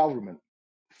US government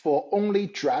for only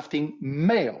drafting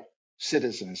male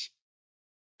citizens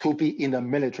to be in the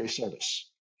military service.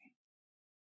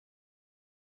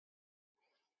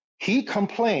 He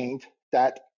complained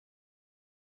that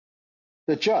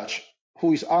the judge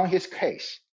who is on his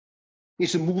case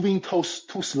is moving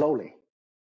too slowly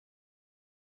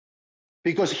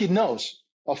because he knows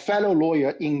a fellow lawyer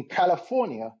in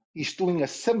California is doing a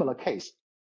similar case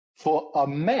for a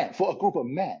group of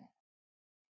men.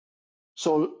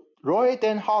 So Roy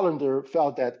Den Hollander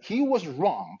felt that he was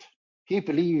wronged. He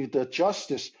believed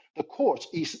the court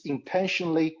is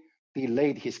intentionally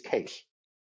delayed his case.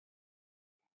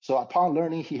 So upon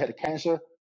learning he had cancer,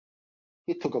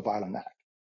 he took a violent act.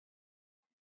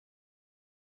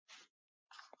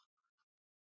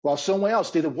 While someone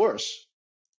else did it worse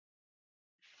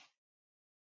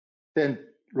than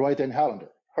Roy Den Hollander.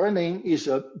 Her name is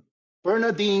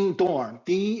Bernadine Dorn,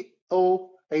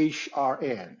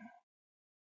 Dohrn.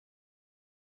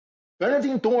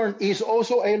 Bernadine Dorn is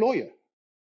also a lawyer,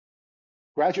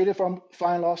 graduated from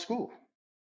Fine Law School.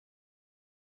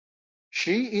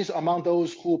 She is among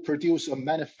those who produce a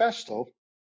manifesto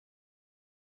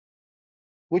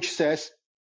which says,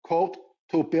 quote,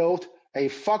 to build a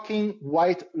fucking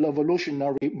white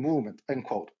revolutionary movement, end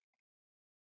quote.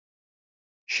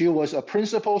 She was a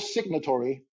principal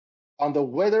signatory on the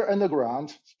Weather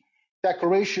Underground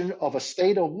Declaration of a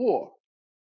State of War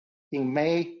in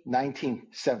May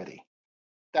 1970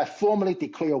 that formally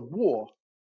declared war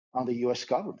on the US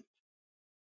government.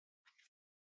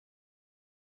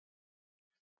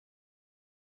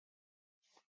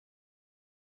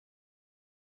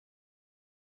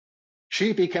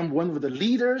 She became one of the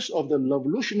leaders of the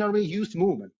Revolutionary Youth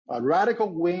Movement, a radical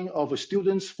wing of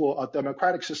Students for a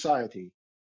Democratic Society.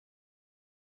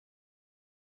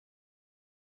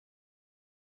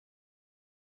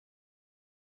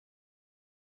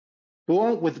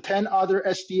 Born with 10 other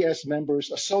SDS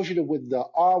members associated with the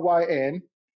RYN,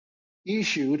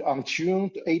 issued on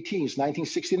June 18,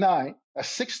 1969, a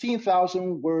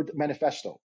 16,000-word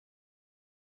manifesto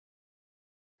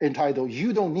entitled,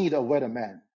 You Don't Need a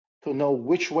Weatherman to Know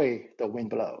Which Way the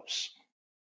Wind Blows.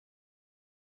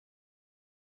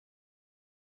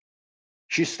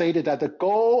 She stated that the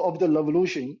goal of the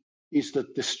revolution is the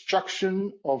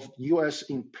destruction of US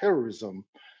imperialism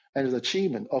and the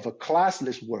achievement of a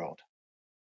classless world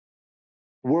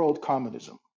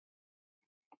communism.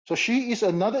 So she is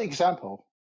another example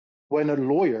when a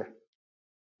lawyer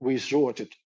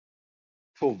resorted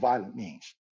to violent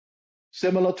means,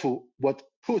 similar to what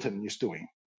Putin is doing.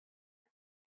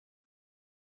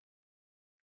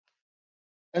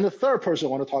 And the third person I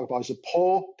want to talk about is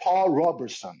Paul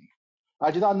Robertson.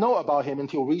 I did not know about him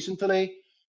until recently.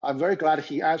 I'm very glad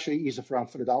he actually is from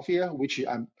Philadelphia, which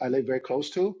I live very close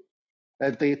to.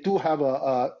 And they do have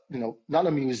not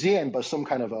a museum, but some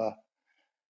kind of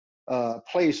a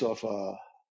place of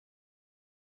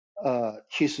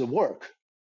his work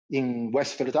in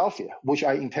West Philadelphia, which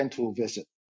I intend to visit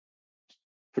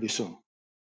pretty soon.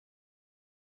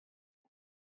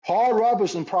 Paul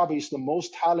Robertson probably is the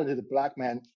most talented black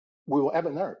man we will ever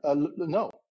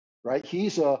know, right?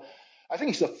 I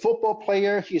think he's a football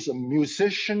player. He's a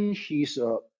musician. He's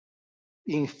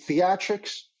in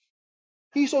theatrics.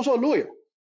 He's also a lawyer.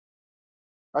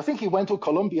 I think he went to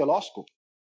Columbia Law School.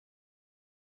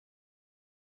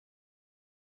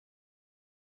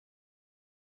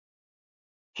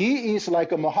 He is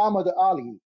like a Muhammad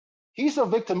Ali. He's a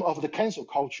victim of the cancel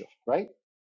culture, right?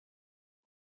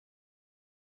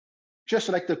 Just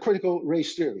like the critical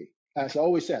race theory. As I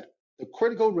always said, the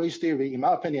critical race theory, in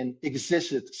my opinion,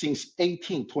 existed since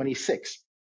 1826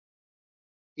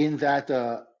 in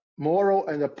that moral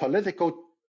and the political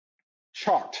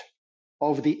chart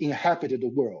of the inhabited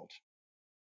world.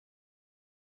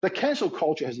 The cancel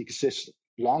culture has existed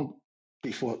long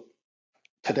before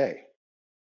today.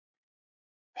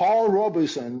 Paul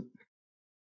Robeson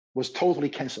was totally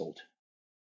canceled.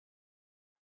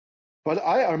 But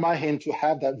I admire him to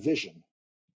have that vision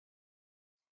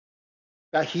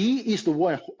that he is the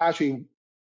one who actually,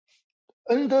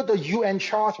 under the UN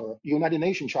Charter, United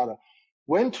Nations Charter,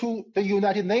 went to the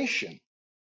United Nations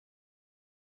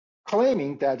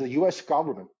claiming that the US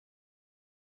government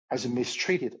has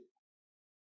mistreated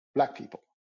black people.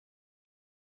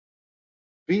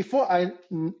 Before I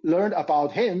learned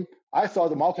about him, I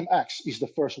thought Malcolm X is the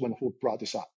first one who brought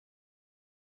this up.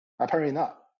 Apparently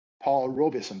not. Paul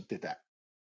Robeson did that.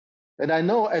 And I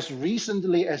know as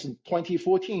recently as in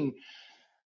 2014,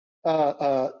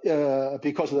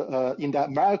 because in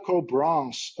that Michael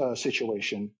Brown's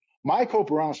situation, Michael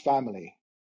Brown's family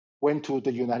went to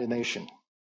the United Nations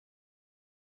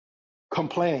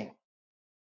complaining.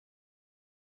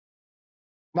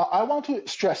 Now, I want to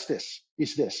stress this,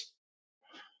 is this.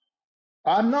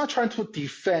 I'm not trying to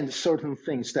defend certain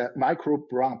things that Michael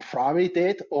Brown probably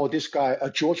did, or this guy,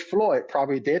 George Floyd,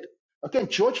 probably did. Again,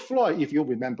 George Floyd, if you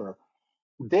remember,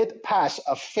 did pass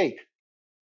a fake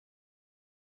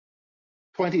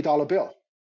 $20 bill.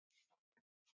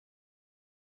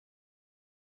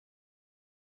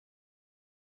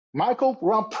 Michael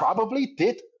Brown probably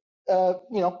did,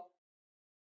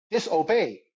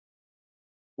 disobey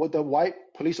what the white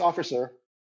police officer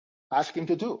asked him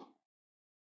to do.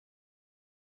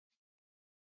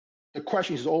 The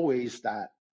question is always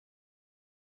that,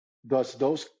 does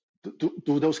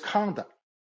do those conduct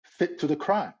fit to the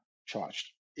crime charged?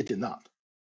 It did not.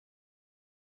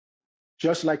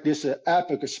 Just like this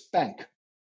Abacus Bank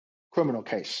criminal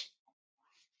case.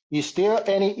 Is there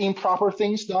any improper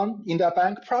things done in that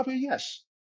bank? Probably yes.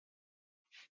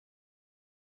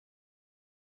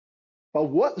 But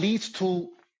what leads to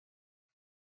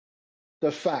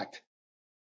the fact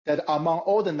that among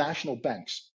all the national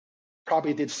banks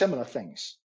probably did similar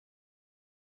things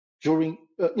during,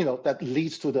 that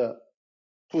leads to the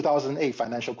 2008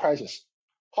 financial crisis?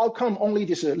 How come only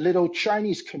this little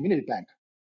Chinese community bank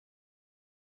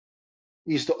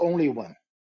is the only one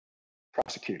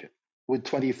prosecuted with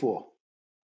 24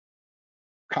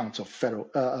 counts of federal,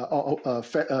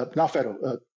 not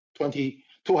federal,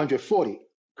 240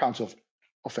 counts of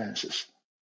offenses?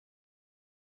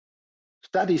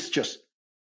 That is just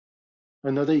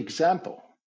another example,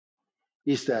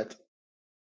 is that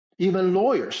even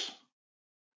lawyers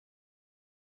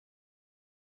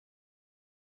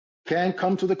can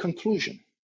come to the conclusion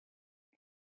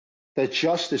that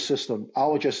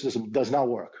our justice system does not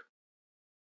work.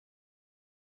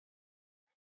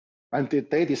 And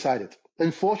they decided,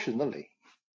 unfortunately,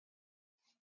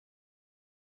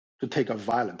 to take a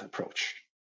violent approach.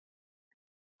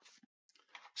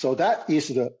 So that is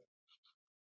the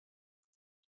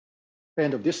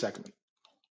end of this segment.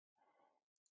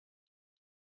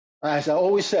 As I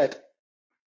always said,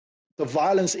 the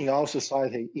violence in our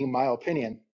society, in my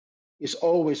opinion, is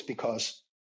always because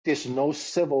there's no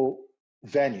civil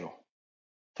venue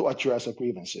to address our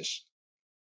grievances.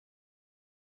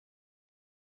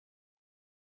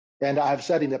 And I have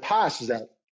said in the past that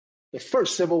the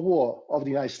first civil war of the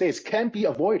United States can be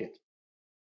avoided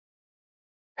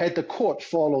had the court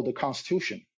followed the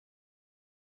Constitution.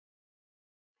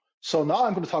 So now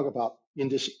I'm going to talk about, in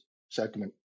this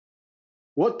segment,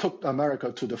 what took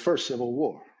America to the first civil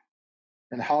war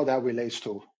and how that relates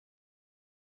to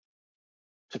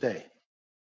today.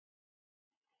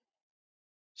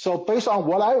 So based on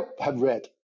what I have read,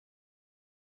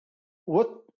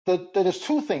 there's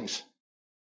two things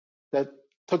that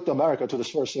took America to this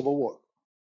first civil war.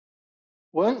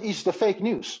 One is the fake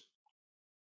news,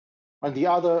 and the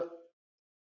other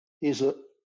is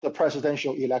the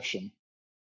presidential election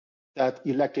that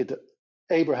elected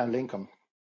Abraham Lincoln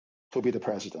to be the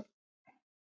president.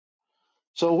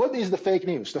 So what is the fake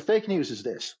news? The fake news is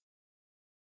this.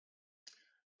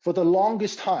 For the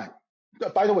longest time,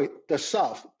 by the way, the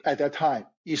South at that time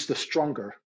is the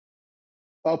stronger,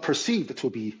 or perceived to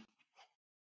be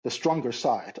the stronger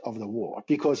side of the war,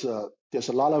 because there's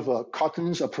a lot of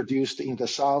cottons are produced in the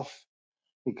South,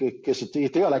 because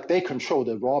they control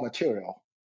the raw material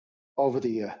of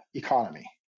the economy.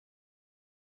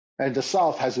 And the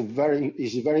South is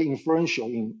very influential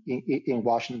in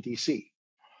Washington, D.C.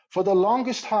 For the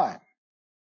longest time,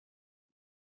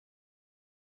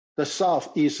 the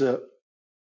South is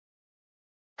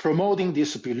promoting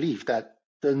this belief that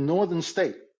the northern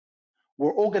states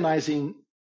were organizing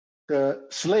the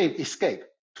slave escape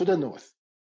to the north.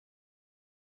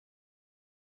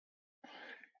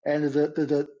 And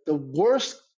the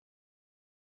worst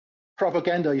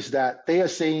propaganda is that they are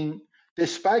saying,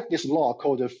 despite this law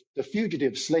called the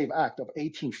Fugitive Slave Act of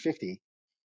 1850,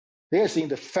 they are saying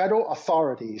the federal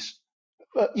authorities,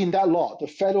 in that law, the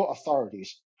federal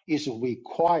authorities is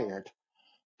required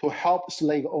to help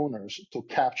slave owners to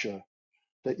capture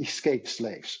the escaped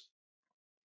slaves.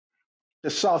 The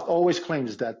South always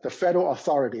claims that the federal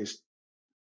authorities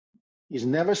is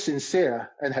never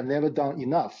sincere and have never done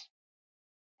enough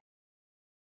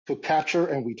to capture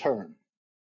and return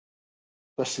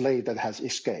the slave that has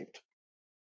escaped.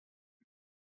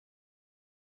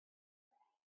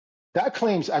 That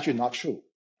claim is actually not true.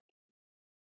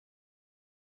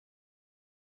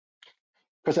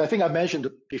 Because I think I mentioned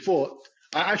before,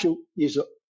 I actually is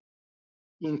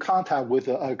in contact with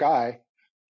a guy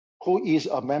who is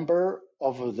a member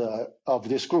of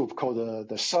this group called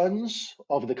the Sons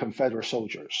of the Confederate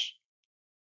Soldiers.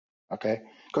 Okay,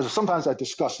 because sometimes I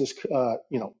discuss this,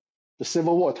 the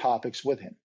Civil War topics with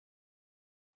him.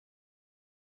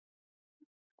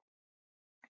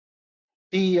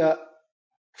 The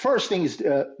first thing is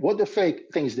what the fake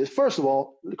thing is this. First of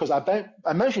all, because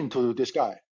I mentioned to this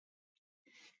guy,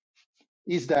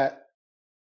 is that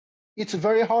it's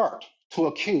very hard to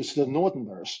accuse the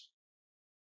Northerners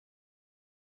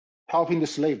helping the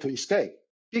slave to escape,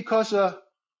 because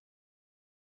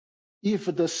if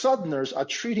the Southerners are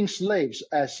treating slaves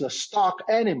as stock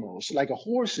animals, like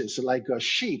horses, like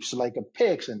sheep, like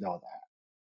pigs, and all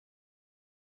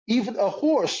that, even a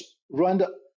horse ran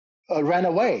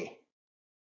away,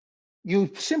 you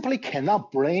simply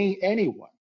cannot blame anyone,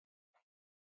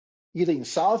 either in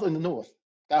South or in the North.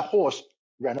 That horse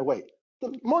ran away.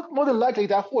 More than likely,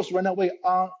 that horse ran away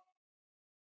on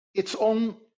its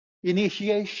own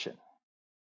initiation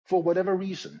for whatever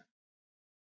reason.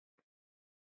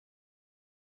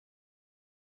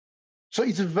 So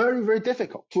it's very, very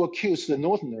difficult to accuse the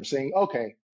Northerners saying,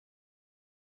 okay,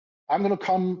 I'm going to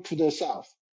come to the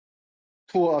South,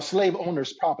 to a slave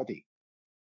owner's property,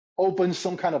 open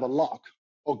some kind of a lock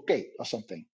or gate or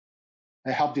something,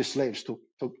 and help these slaves to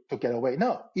get away.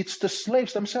 No, it's the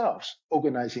slaves themselves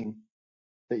organizing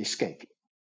the escape.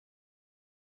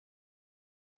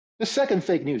 The second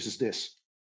fake news is this,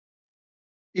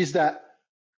 is that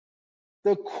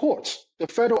the courts, the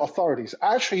federal authorities,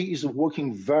 actually is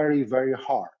working very, very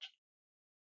hard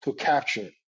to capture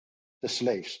the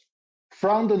slaves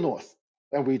from the North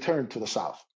and return to the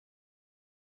South.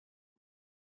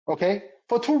 Okay,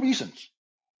 for two reasons.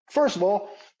 First of all,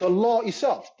 the law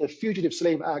itself, the Fugitive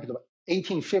Slave Act of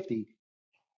 1850,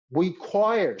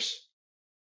 requires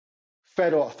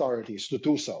federal authorities to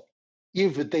do so.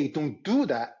 If they don't do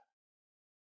that,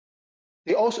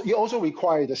 you also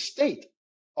require the state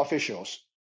officials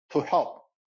to help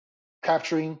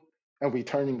capturing and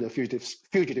returning the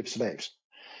fugitive slaves.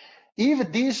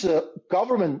 If these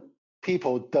government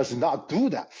people does not do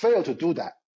that, fail to do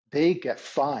that, they get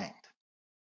fined.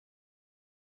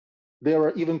 There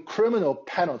are even criminal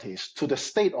penalties to the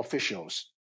state officials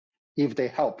if they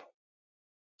help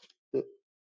the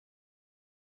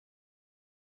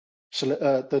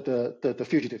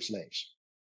fugitive slaves.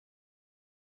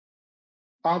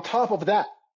 On top of that,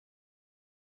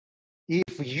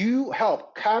 if you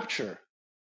help capture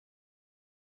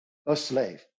a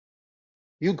slave,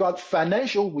 you got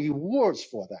financial rewards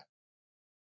for that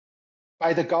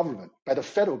by the government, by the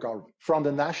federal government, from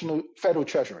the national federal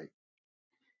treasury.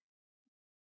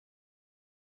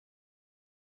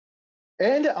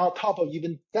 And on top of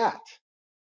even that,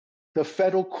 the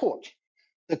federal court,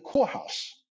 the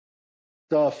courthouse,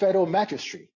 the federal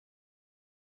magistrate,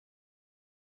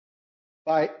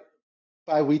 by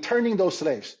returning those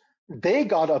slaves, they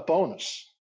got a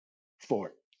bonus for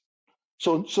it.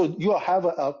 So you have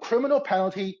a criminal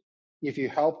penalty if you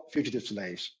help fugitive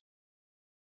slaves,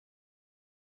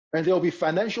 and there will be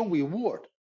financial reward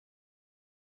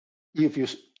if you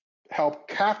help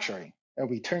capturing and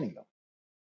returning them.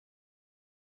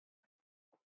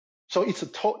 So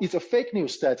it's a fake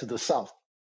news that the South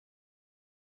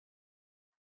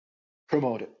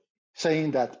promoted,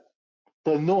 saying that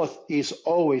the North is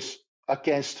always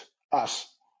against us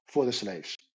for the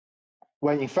slaves,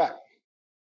 when in fact,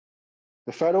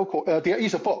 the federal court, there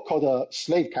is a book called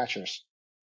Slave Catchers.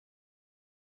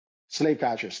 Slave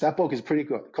Catchers. That book is pretty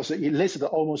good because it lists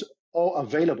almost all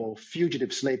available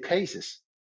fugitive slave cases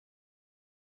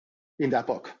in that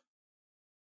book.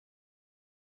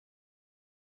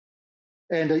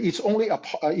 And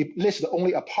it lists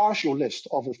only a partial list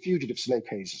of the fugitive slave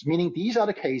cases, meaning these are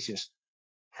the cases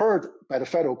heard by the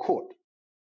federal court.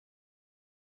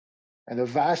 And the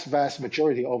vast, vast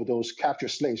majority of those captured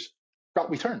slaves got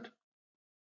returned.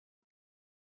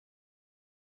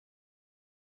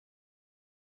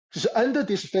 So under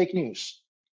this fake news,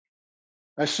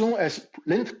 as soon as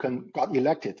Lincoln got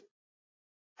elected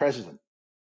president,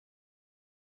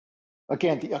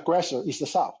 again, the aggressor is the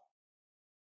South.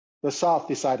 The South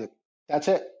decided, that's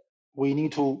it. We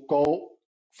need to go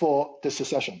for the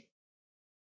secession.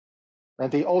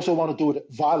 And they also want to do it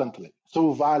violently,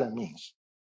 through violent means.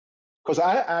 Because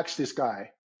I asked this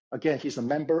guy, again, he's a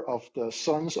member of the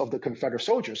Sons of the Confederate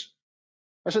Soldiers.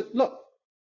 I said, look,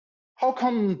 how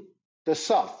come the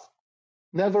South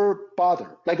never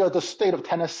bothered, like the state of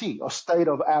Tennessee or state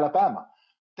of Alabama,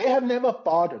 They have never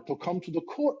bothered to come to the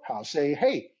courthouse, say,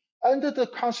 hey, under the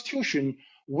Constitution,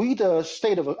 we, the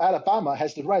state of Alabama,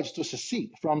 has the right to secede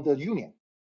from the Union.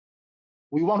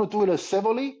 We want to do it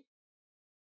civilly.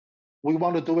 We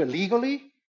want to do it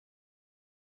legally,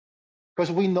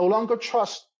 because we no longer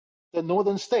trust the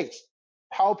northern states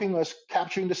helping us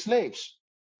capturing the slaves.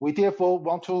 We therefore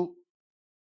want to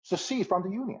secede from the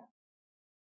Union.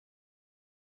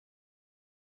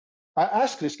 I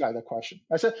asked this guy the question.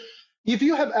 I said, if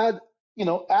you have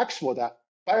asked for that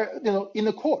in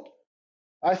the court,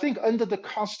 I think under the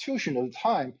Constitution of the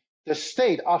time, the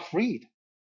state are free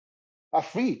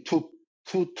to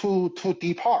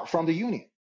depart from the Union,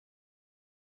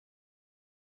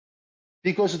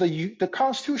 because the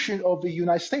Constitution of the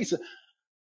United States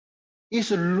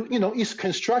is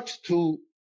constructed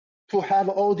to have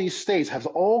all these states have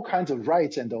all kinds of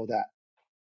rights and all that.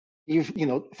 If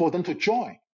for them to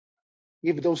join,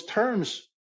 if those terms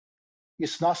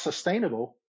is not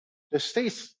sustainable, the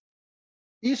states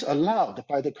is allowed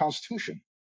by the Constitution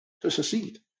to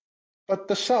secede. But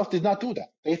the South did not do that.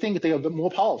 They think they are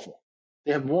more powerful.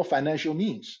 They have more financial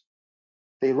means.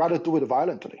 They rather do it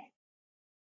violently.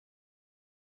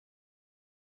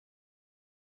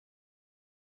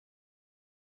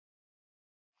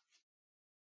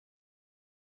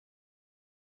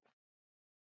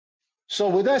 So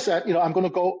with that said, I'm going to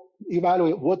go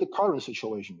evaluate what the current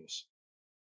situation is.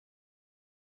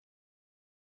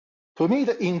 To me,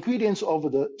 the ingredients of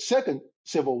the second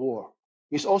Civil War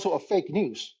is also a fake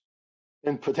news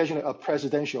and potentially a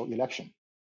presidential election.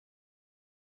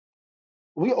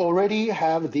 We already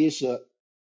have this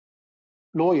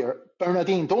lawyer,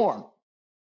 Bernardine Dorn,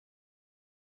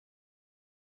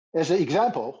 as an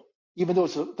example, even though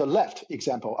it's the left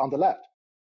example on the left,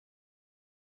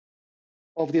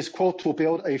 of this quote, to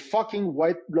build a fucking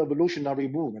white revolutionary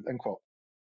movement, end quote.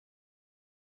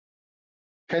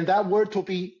 Can that word to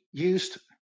be used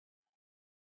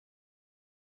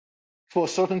for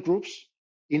certain groups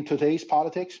in today's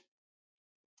politics?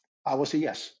 I will say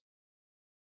yes.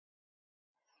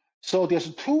 So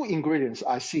there's two ingredients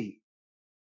I see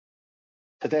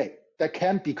today that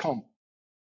can become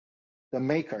the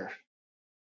maker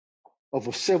of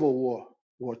a civil war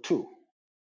or two.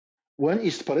 One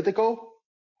is political,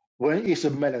 one is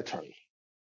military.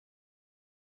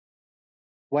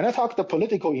 When I talk the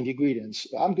political ingredients,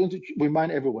 I'm going to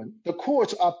remind everyone, the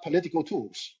courts are political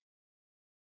tools.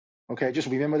 Okay, just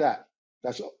remember that.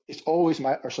 It's always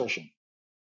my assertion.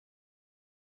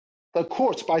 The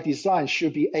courts by design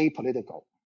should be apolitical.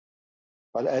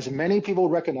 But as many people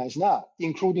recognize now,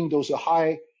 including those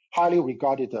highly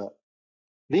regarded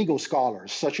legal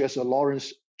scholars, such as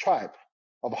Lawrence Tribe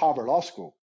of Harvard Law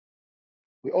School,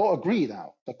 we all agree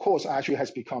now the courts actually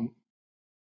has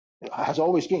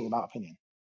always been, in my opinion,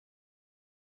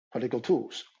 political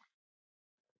tools.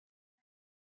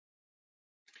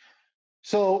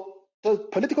 So the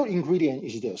political ingredient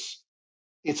is this.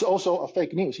 It's also a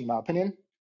fake news, in my opinion,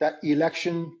 that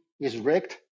election is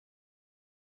rigged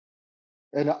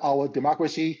and our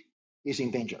democracy is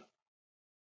in danger,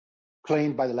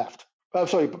 claimed by the left. By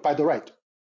the right.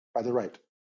 By the right.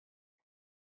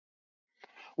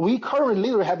 We currently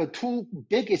literally have the two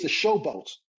biggest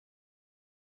showboats,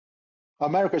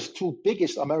 America's two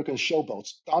biggest American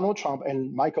showboats, Donald Trump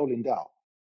and Michael Lindell,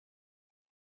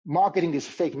 marketing this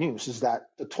fake news is that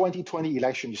the 2020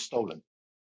 election is stolen.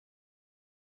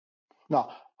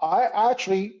 Now, I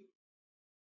actually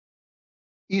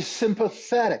is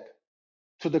sympathetic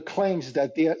to the claims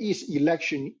that there is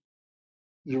election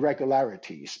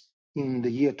irregularities in the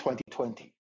year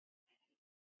 2020.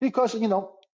 Because,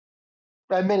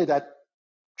 I admitted that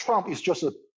Trump is just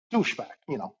a douchebag.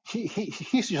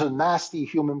 He's just a nasty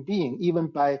human being, even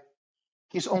by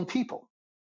his own people,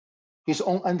 his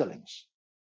own underlings.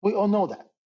 We all know that.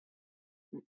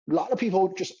 A lot of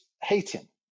people just hate him.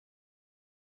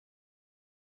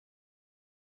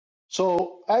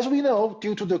 So as we know,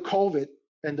 due to the COVID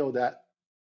and all that,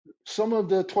 some of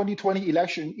the 2020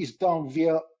 election is done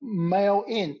via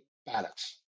mail-in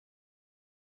ballots,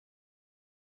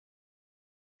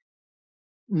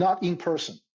 not in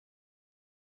person,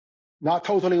 not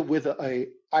totally with a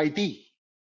ID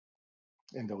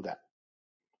and all that.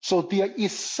 So there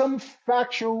is some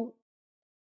factual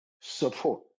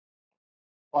support,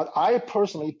 but I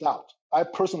personally doubt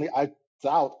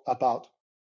about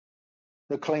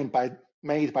the claim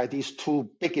made by these two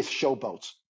biggest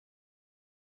showboats,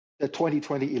 the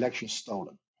 2020 election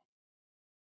stolen.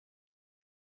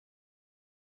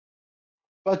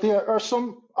 But there are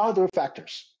some other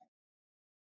factors.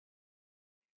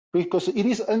 because it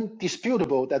is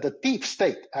undisputable that the deep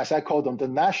state, as I call them,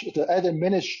 the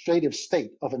administrative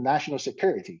state of national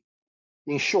security,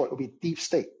 in short, would be deep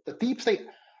state. The deep state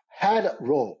had a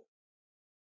role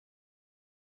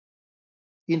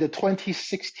in the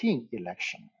 2016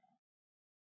 election.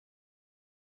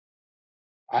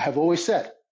 I have always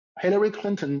said Hillary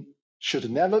Clinton should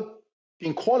never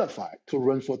been qualified to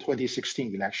run for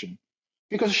 2016 election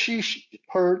because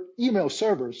her email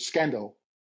server scandal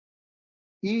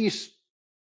is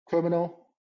criminal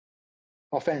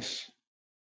offense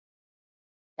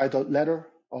by the letter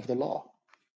of the law.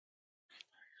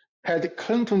 Had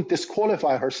Clinton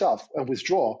disqualified herself and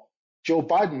withdraw, Joe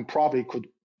Biden probably could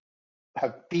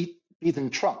have beaten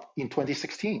Trump in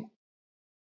 2016.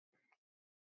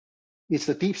 It's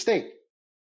the deep state,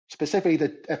 specifically the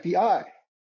FBI,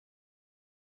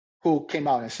 who came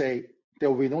out and say there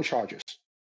will be no charges,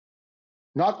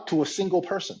 not to a single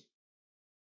person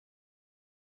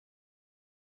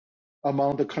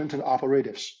among the Clinton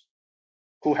operatives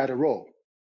who had a role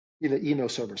in the email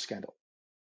server scandal.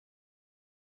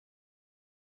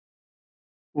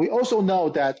 We also know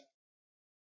that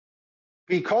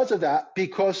because of that,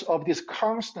 because of this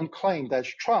constant claim that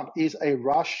Trump is a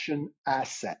Russian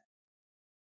asset,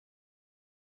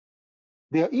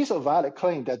 there is a valid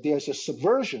claim that there's a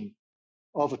subversion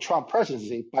of a Trump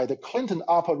presidency by the Clinton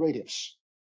operatives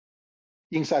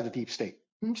inside the deep state.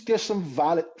 There's some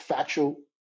valid factual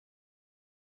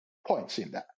points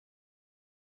in that.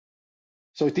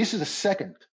 So this is the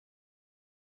second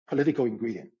political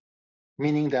ingredient,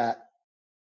 meaning that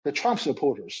the Trump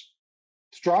supporters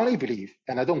strongly believe,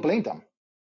 and I don't blame them,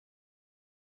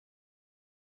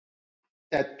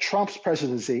 that Trump's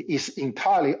presidency is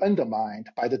entirely undermined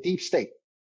by the deep state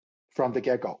from the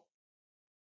get-go.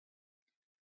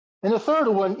 And the third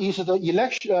one is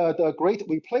the great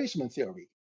replacement theory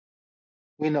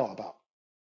we know about.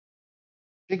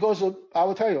 Because I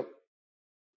will tell you,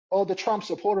 all the Trump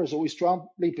supporters always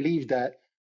strongly believe that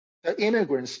the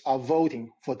immigrants are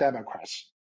voting for Democrats.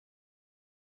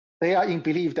 They are in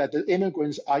belief that the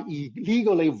immigrants are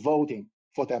illegally voting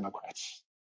for Democrats.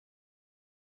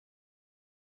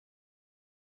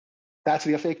 That's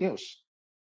their fake news.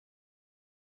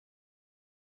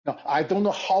 Now, I don't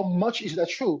know how much is that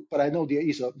true, but I know there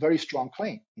is a very strong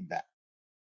claim in that.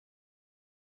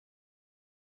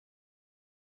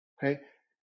 Okay,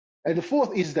 and the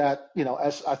fourth is that,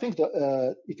 as I think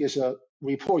it is a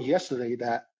report yesterday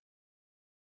that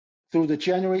through the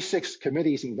January 6th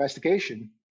committee's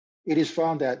investigation, it is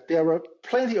found that there were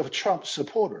plenty of Trump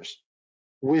supporters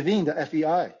within the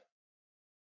FBI.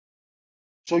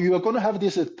 So you are going to have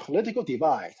this political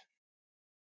divide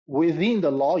within the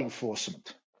law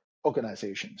enforcement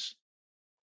organizations.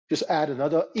 Just add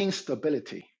another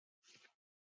instability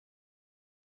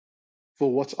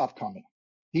for what's upcoming.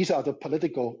 These are the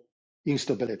political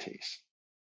instabilities.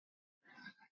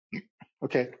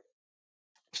 Okay.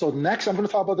 So next, I'm going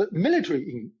to talk about the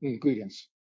military ingredients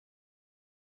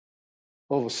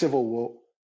of Civil War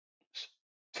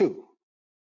II.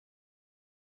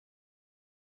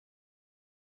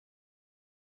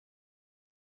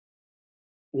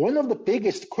 One of the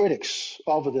biggest critics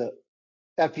of the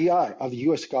FBI, of the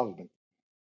US government,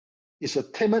 is a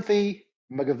Timothy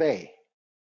McVeigh,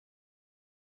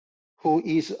 who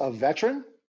is a veteran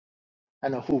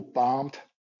and who bombed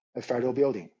a federal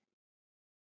building.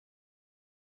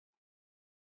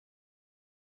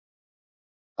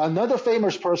 Another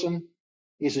famous person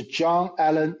is John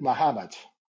Allen Muhammad,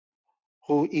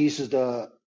 who is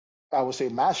the, I would say,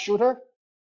 mass shooter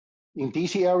in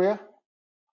DC area,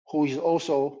 who is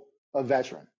also a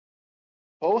veteran.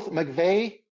 Both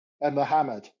McVeigh and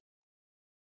Muhammad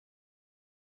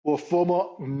were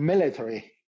former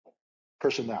military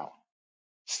personnel,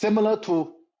 similar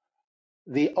to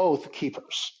the Oath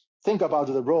Keepers. Think about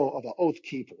the role of the Oath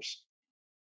Keepers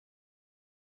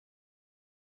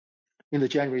in the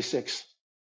January 6th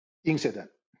incident.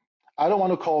 I don't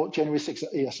want to call January 6th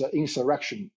as an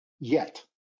insurrection yet,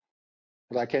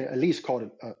 but I can at least call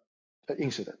it an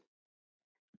incident.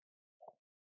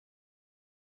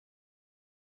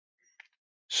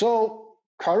 So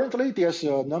currently, there's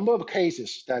a number of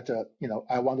cases that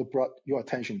I want to bring your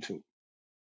attention to.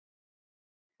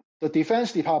 The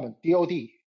Defense Department, DoD,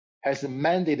 has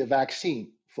mandated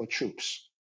vaccine for troops.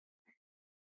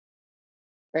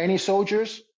 Any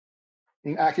soldiers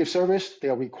in active service, they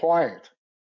are required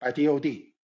by DoD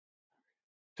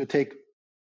to take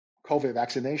COVID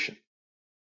vaccination.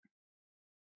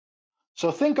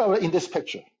 So think of it in this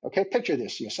picture, okay? Picture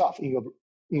this yourself in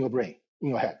your brain, in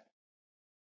your head.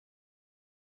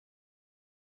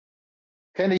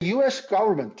 Can the US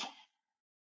government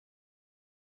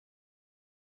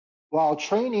while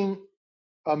training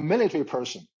a military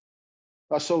person,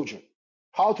 a soldier,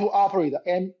 how to operate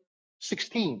the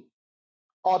M16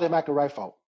 automatic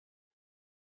rifle,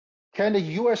 can the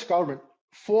US government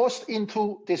force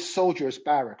into this soldier's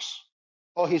barracks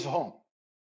or his home,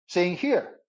 saying,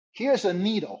 here's a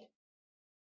needle.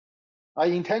 I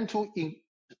intend to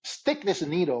stick this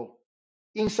needle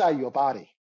inside your body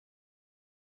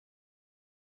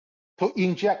to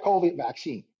inject COVID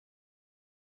vaccine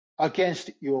against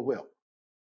your will.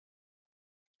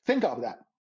 Think of that.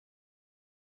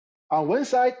 On one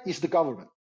side is the government.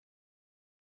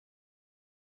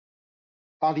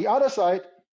 On the other side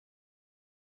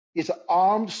is an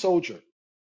armed soldier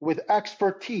with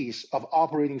expertise of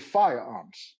operating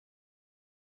firearms,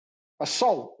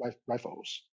 assault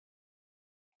rifles,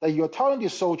 that you're telling the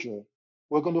soldier,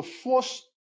 we're going to force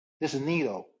this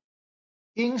needle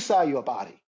inside your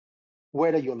body,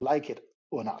 whether you like it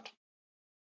or not.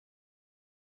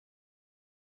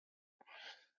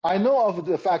 I know of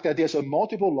the fact that there's a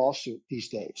multiple lawsuit these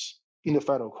days in the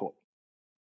federal court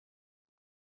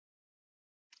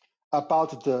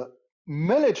about the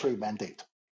military mandate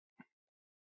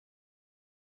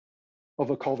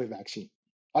of a COVID vaccine.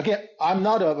 Again, I'm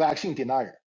not a vaccine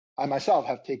denier. I myself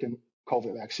have taken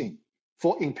COVID vaccine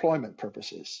for employment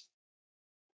purposes.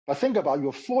 But think about,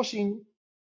 you're forcing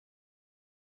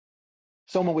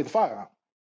someone with a firearm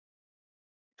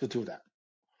to do that.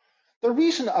 The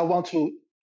reason I want to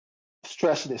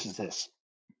stress this is this.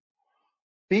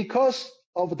 Because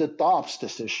of the Dobbs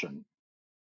decision,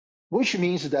 which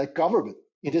means that government,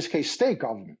 in this case state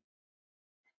government,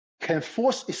 can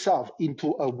force itself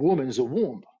into a woman's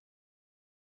womb,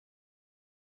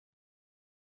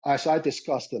 as I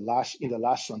discussed in the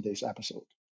last Sunday's episode.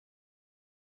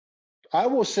 I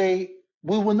will say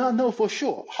we will not know for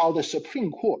sure how the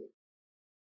Supreme Court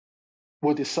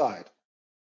will decide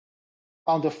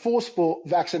on the forcible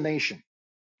vaccination,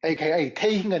 aka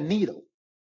taking a needle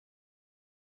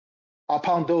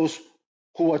upon those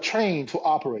who are trained to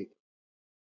operate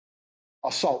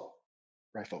assault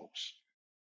rifles.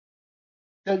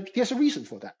 There's a reason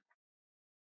for that.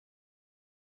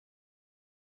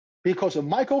 Because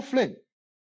Michael Flynn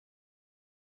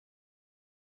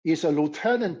is a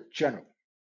lieutenant general.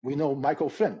 We know Michael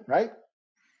Flynn, right?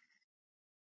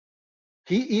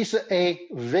 He is a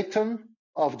victim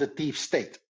of the deep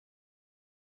state.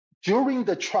 During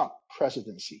the Trump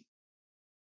presidency,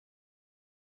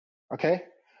 okay,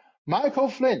 Michael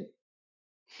Flynn,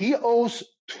 he owes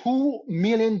 $2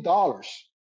 million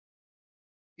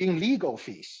in legal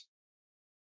fees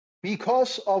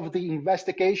because of the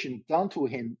investigation done to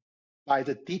him by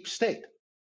the deep state.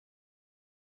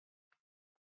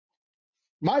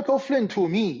 Michael Flynn, to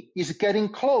me, is getting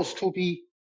close to be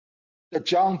the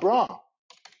John Brown